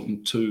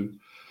important to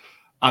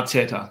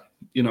Arteta.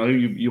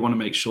 You want to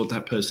make sure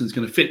that person's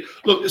going to fit.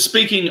 Look,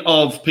 speaking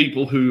of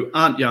people who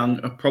aren't young,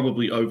 are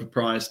probably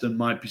overpriced and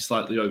might be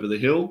slightly over the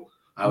hill.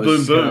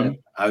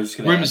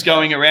 Rumors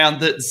going around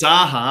that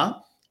Zaha,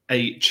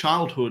 a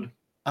childhood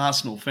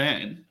Arsenal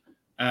fan,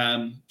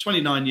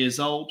 29 years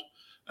old.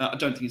 I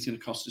don't think it's going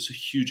to cost us a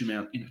huge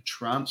amount in a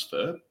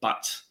transfer,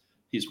 but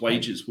his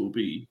wages will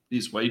be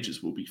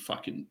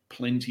fucking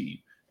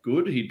plenty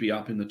good. He'd be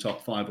up in the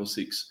top 5 or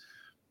 6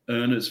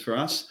 earners for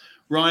us.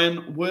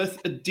 Ryan, worth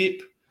a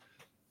dip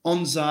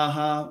on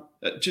Zaha.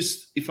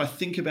 Just if I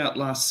think about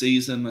last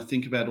season, I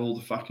think about all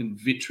the fucking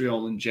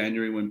vitriol in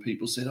January when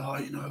people said,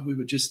 we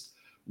were just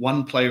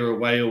one player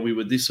away, or we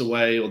were this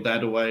away or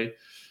that away.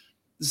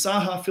 Does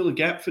Zaha fill a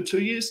gap for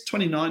 2 years?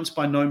 29 is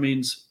by no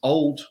means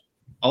old.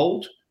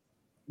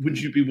 Would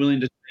you be willing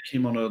to take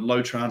him on a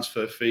low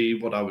transfer fee,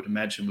 what I would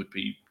imagine would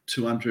be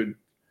 $200,000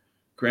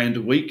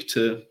 a week,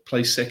 to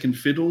play second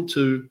fiddle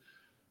to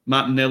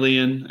Martinelli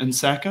and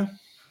Saka?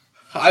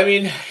 I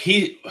mean,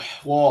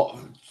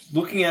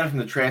 looking at it from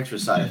the transfer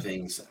side of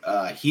things,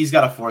 he's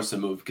got to force a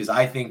move, because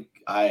I think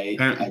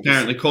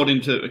apparently, according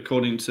to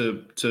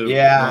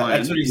Ryan,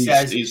 that's what he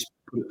says. He's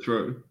put it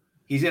through.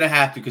 He's going to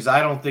have to, because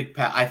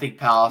I think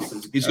Palace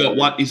is. He's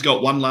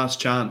got one last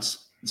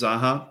chance,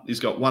 Zaha. He's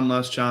got one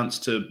last chance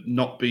to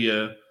not be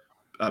a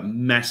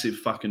massive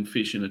fucking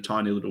fish in a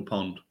tiny little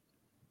pond.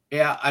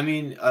 Yeah, I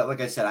mean,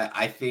 like I said,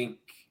 I think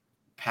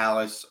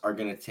Palace are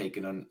going to take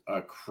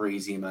a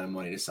crazy amount of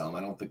money to sell him. I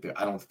don't think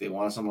they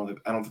want to sell him.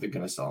 I don't think they're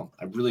going to sell him.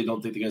 I really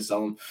don't think they're going to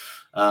sell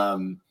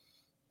him.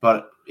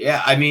 But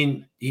yeah, I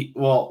mean,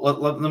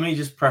 let me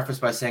just preface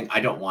by saying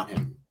I don't want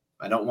him.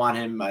 I don't want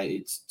him.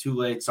 It's too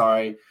late.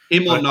 Sorry.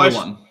 Him or no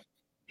one.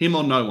 Him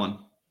or no one.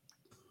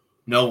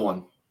 No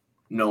one.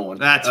 No one.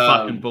 That's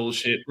fucking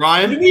bullshit,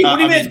 Ryan. What do you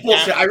mean it's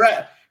bullshit?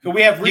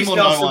 We have Reece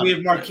Nelson, we have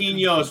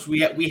Marquinhos,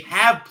 we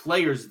have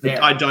players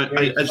there. I don't.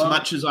 As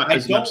much as I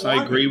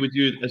agree with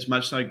you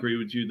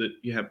that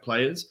you have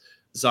players,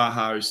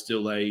 Zaha is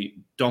still a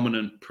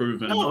dominant,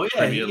 proven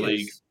Premier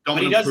League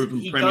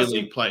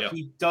player.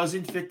 He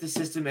doesn't fit the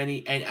system,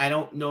 and I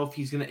don't know if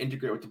he's going to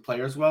integrate with the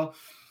players well.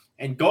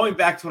 And going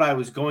back to what I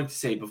was going to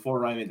say before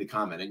Ryan made the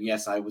comment, and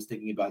yes, I was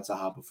thinking about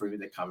Zaha before he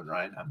made the comment,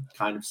 Ryan. I'm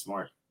kind of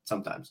smart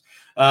sometimes.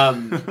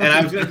 And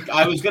I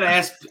was going to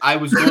ask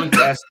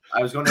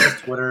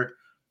Twitter,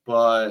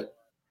 but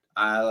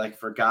I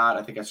forgot.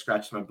 I think I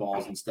scratched my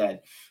balls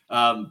instead.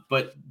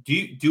 But do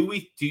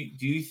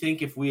you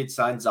think if we had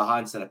signed Zaha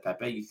instead of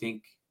Pepe, you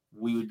think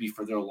we would be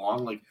further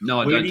along? No,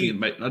 I don't think it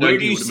made. Where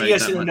do you see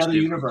us in another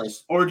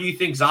universe, or do you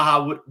think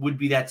Zaha would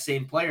be that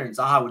same player and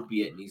Zaha would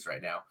be at Nice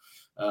right now?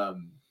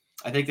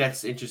 I think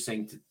that's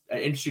interesting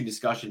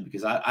discussion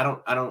because I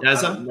don't know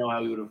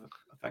how he would have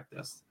affected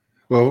us.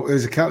 Well,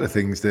 there's a couple of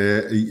things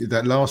there.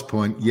 That last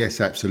point, yes,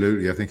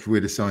 absolutely. I think if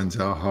we'd have signed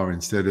Zaha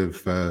instead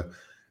of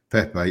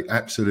Pepe,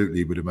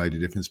 absolutely would have made a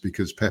difference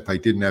because Pepe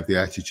didn't have the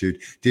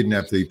attitude, didn't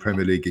have the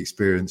Premier League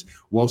experience,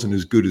 wasn't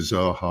as good as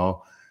Zaha.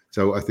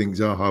 So I think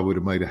Zaha would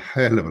have made a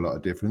hell of a lot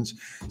of difference.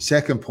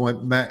 Second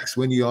point, Max,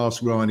 when you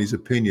ask Ryan his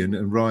opinion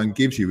and Ryan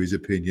gives you his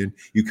opinion,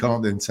 you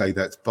can't then say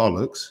that's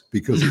bollocks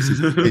because it's his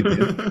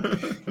opinion.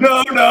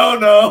 No.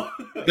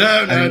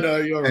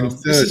 You're wrong.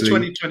 This is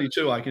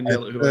 2022. I can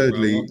yell at whoever.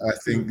 Thirdly, I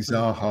think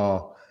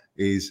Zaha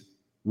is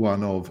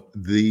one of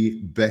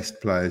the best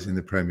players in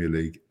the Premier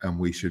League, and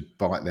we should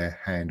bite their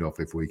hand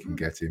off if we can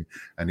get him,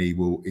 and he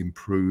will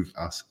improve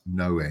us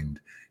no end.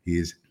 He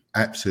is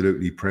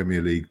absolutely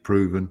Premier League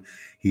proven.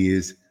 He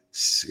has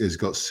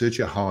got such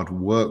a hard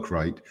work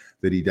rate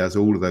that he does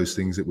all of those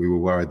things that we were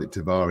worried that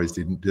Tavares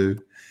didn't do.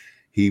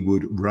 He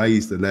would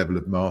raise the level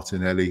of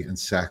Martinelli and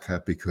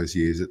Saka because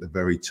he is at the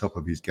very top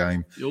of his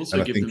game. You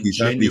also give them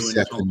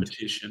genuine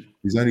competition.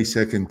 He's only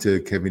second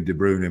to Kevin De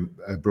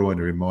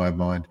Bruyne in my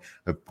mind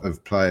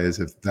of players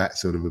of that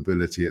sort of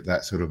ability at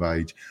that sort of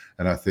age.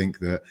 And I think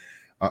that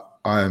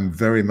I am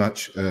very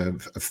much a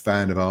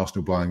fan of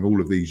Arsenal buying all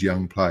of these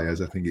young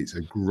players. I think it's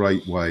a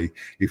great way.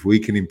 If we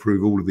can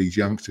improve all of these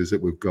youngsters that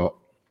we've got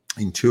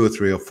in 2 or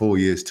 3 or 4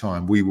 years'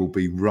 time, we will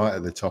be right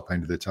at the top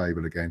end of the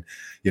table again.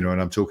 And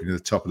I'm talking to the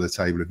top of the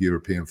table of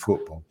European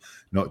football,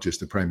 not just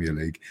the Premier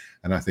League.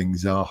 And I think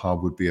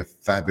Zaha would be a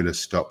fabulous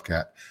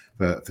stopgap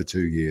for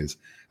 2 years.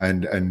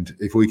 And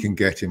if we can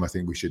get him, I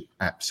think we should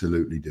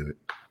absolutely do it.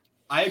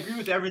 I agree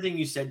with everything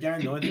you said,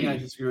 Darren. The only thing I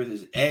disagree with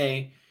is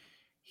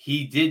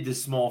he did the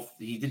small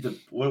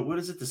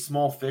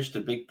fish,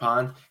 the big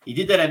pond. He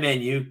did that at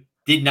Man U,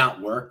 did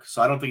not work.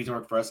 So I don't think he's gonna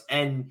work for us.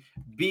 And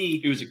B,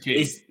 he was a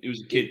kid.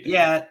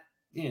 Yeah,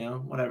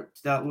 whatever.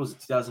 That was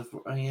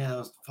 2004. Oh, yeah, that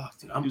was fuck,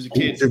 dude. He was a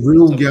kid. The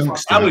real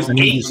youngster. That was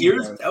 8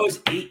 years. That was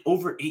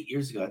over 8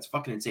 years ago. That's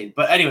fucking insane.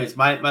 But anyways,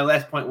 my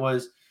last point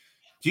was,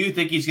 do you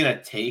think he's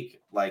gonna take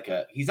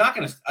he's not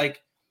gonna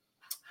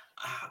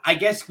I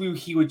guess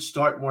he would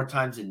start more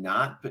times than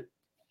not, but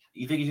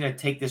you think he's going to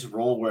take this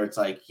role where it's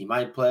he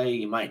might play,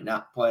 he might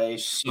not play?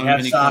 So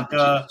many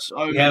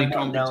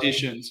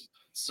competitions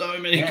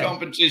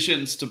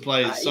to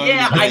play. The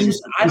thing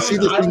is,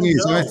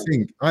 I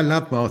think I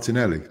love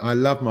Martinelli. I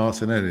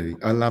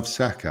love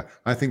Saka.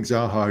 I think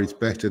Zaha is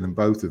better than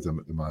both of them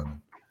at the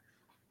moment.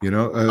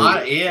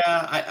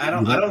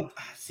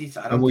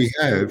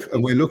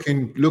 We're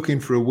looking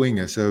for a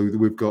winger. So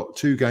we've got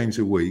 2 games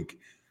a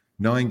week,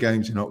 9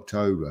 games in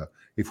October.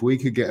 If we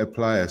could get a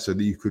player so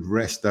that you could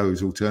rest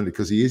those alternatives,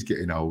 because he is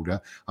getting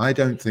older, I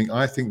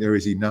think there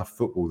is enough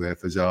football there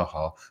for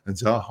Zaha. And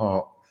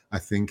Zaha, I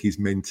think his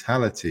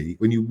mentality,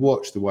 when you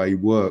watch the way he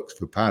works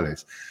for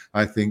Palace,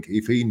 I think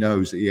if he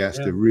knows that he has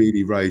to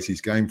really raise his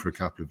game for a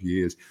couple of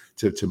years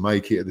to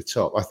make it at the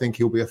top, I think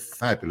he'll be a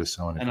fabulous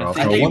signing. And I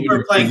think he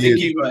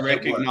would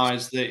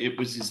recognise that it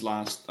was his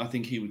last. I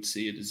think he would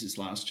see it as his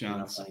last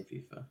chance.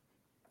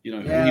 He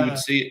would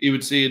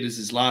see it as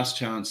his last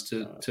chance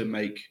to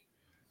make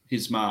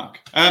his mark.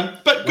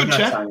 But good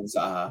chat.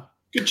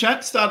 Good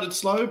chat. Started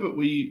slow, but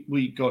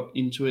we got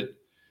into it.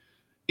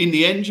 In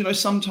the end,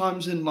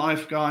 sometimes in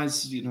life,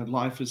 guys,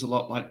 life is a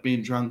lot like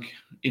being drunk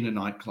in a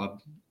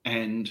nightclub.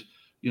 And,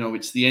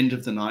 it's the end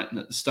of the night. And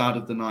at the start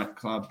of the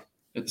nightclub,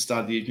 at the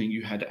start of the evening,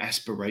 you had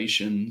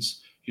aspirations,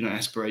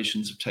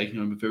 aspirations of taking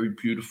home a very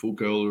beautiful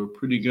girl or a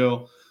pretty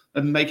girl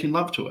and making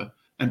love to her.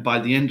 And by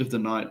the end of the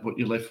night, what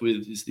you're left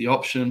with is the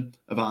option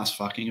of ass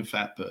fucking a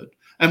fat bird.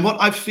 And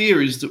what I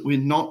fear is that we're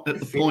not at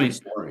the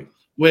point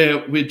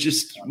where we're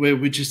just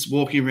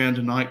walking around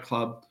a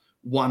nightclub,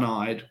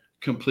 one-eyed,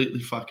 completely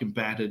fucking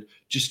battered,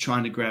 just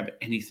trying to grab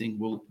anything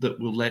that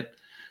will let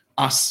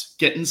us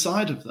get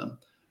inside of them.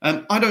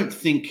 I don't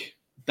think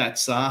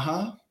that's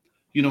Zaha.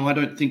 I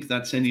don't think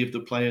that's any of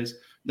the players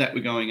that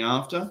we're going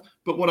after.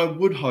 But what I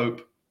would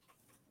hope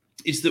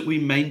is that we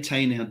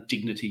maintain our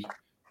dignity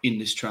in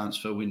this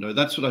transfer window.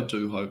 That's what I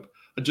do hope.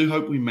 I do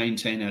hope we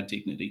maintain our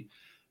dignity.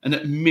 And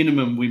at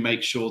minimum, we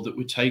make sure that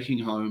we're taking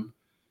home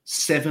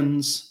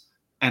 7s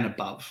and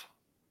above.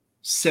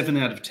 7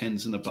 out of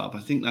 10s and above. I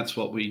think that's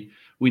what we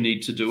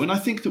need to do. And I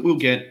think that we'll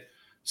get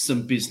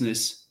some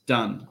business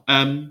done.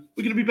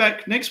 We're going to be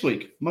back next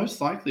week,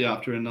 most likely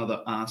after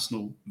another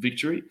Arsenal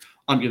victory.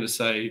 I'm going to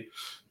say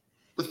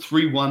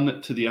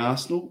 3-1 to the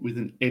Arsenal with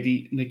an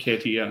Eddie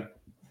Nketiah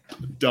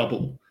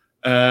double.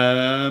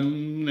 Now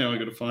I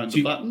got to find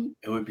the button.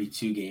 It would be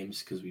 2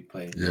 games because we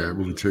played. Yeah, it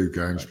will be 2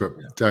 games, but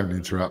don't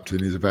interrupt him.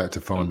 He's about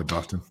to find the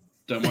button.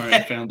 Don't worry,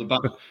 I found the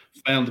button.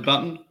 Found the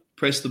button.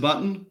 Press the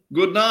button.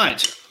 Good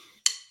night.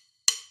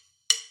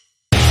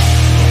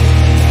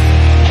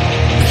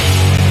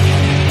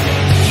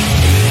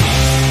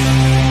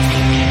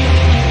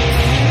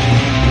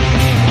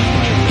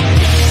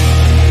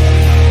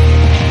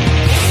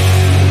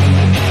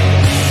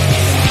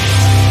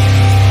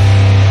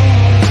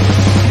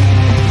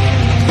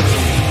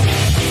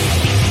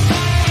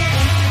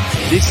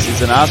 This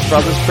is an Ask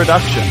Brothers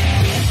production.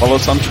 Follow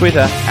us on Twitter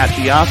at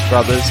The Ask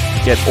Brothers.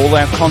 Get all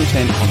our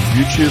content on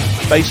YouTube,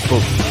 Facebook,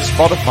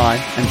 Spotify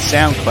and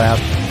SoundCloud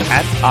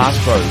at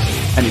Ask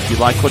Bros. And if you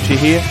like what you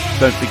hear,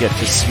 don't forget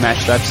to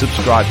smash that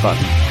subscribe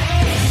button.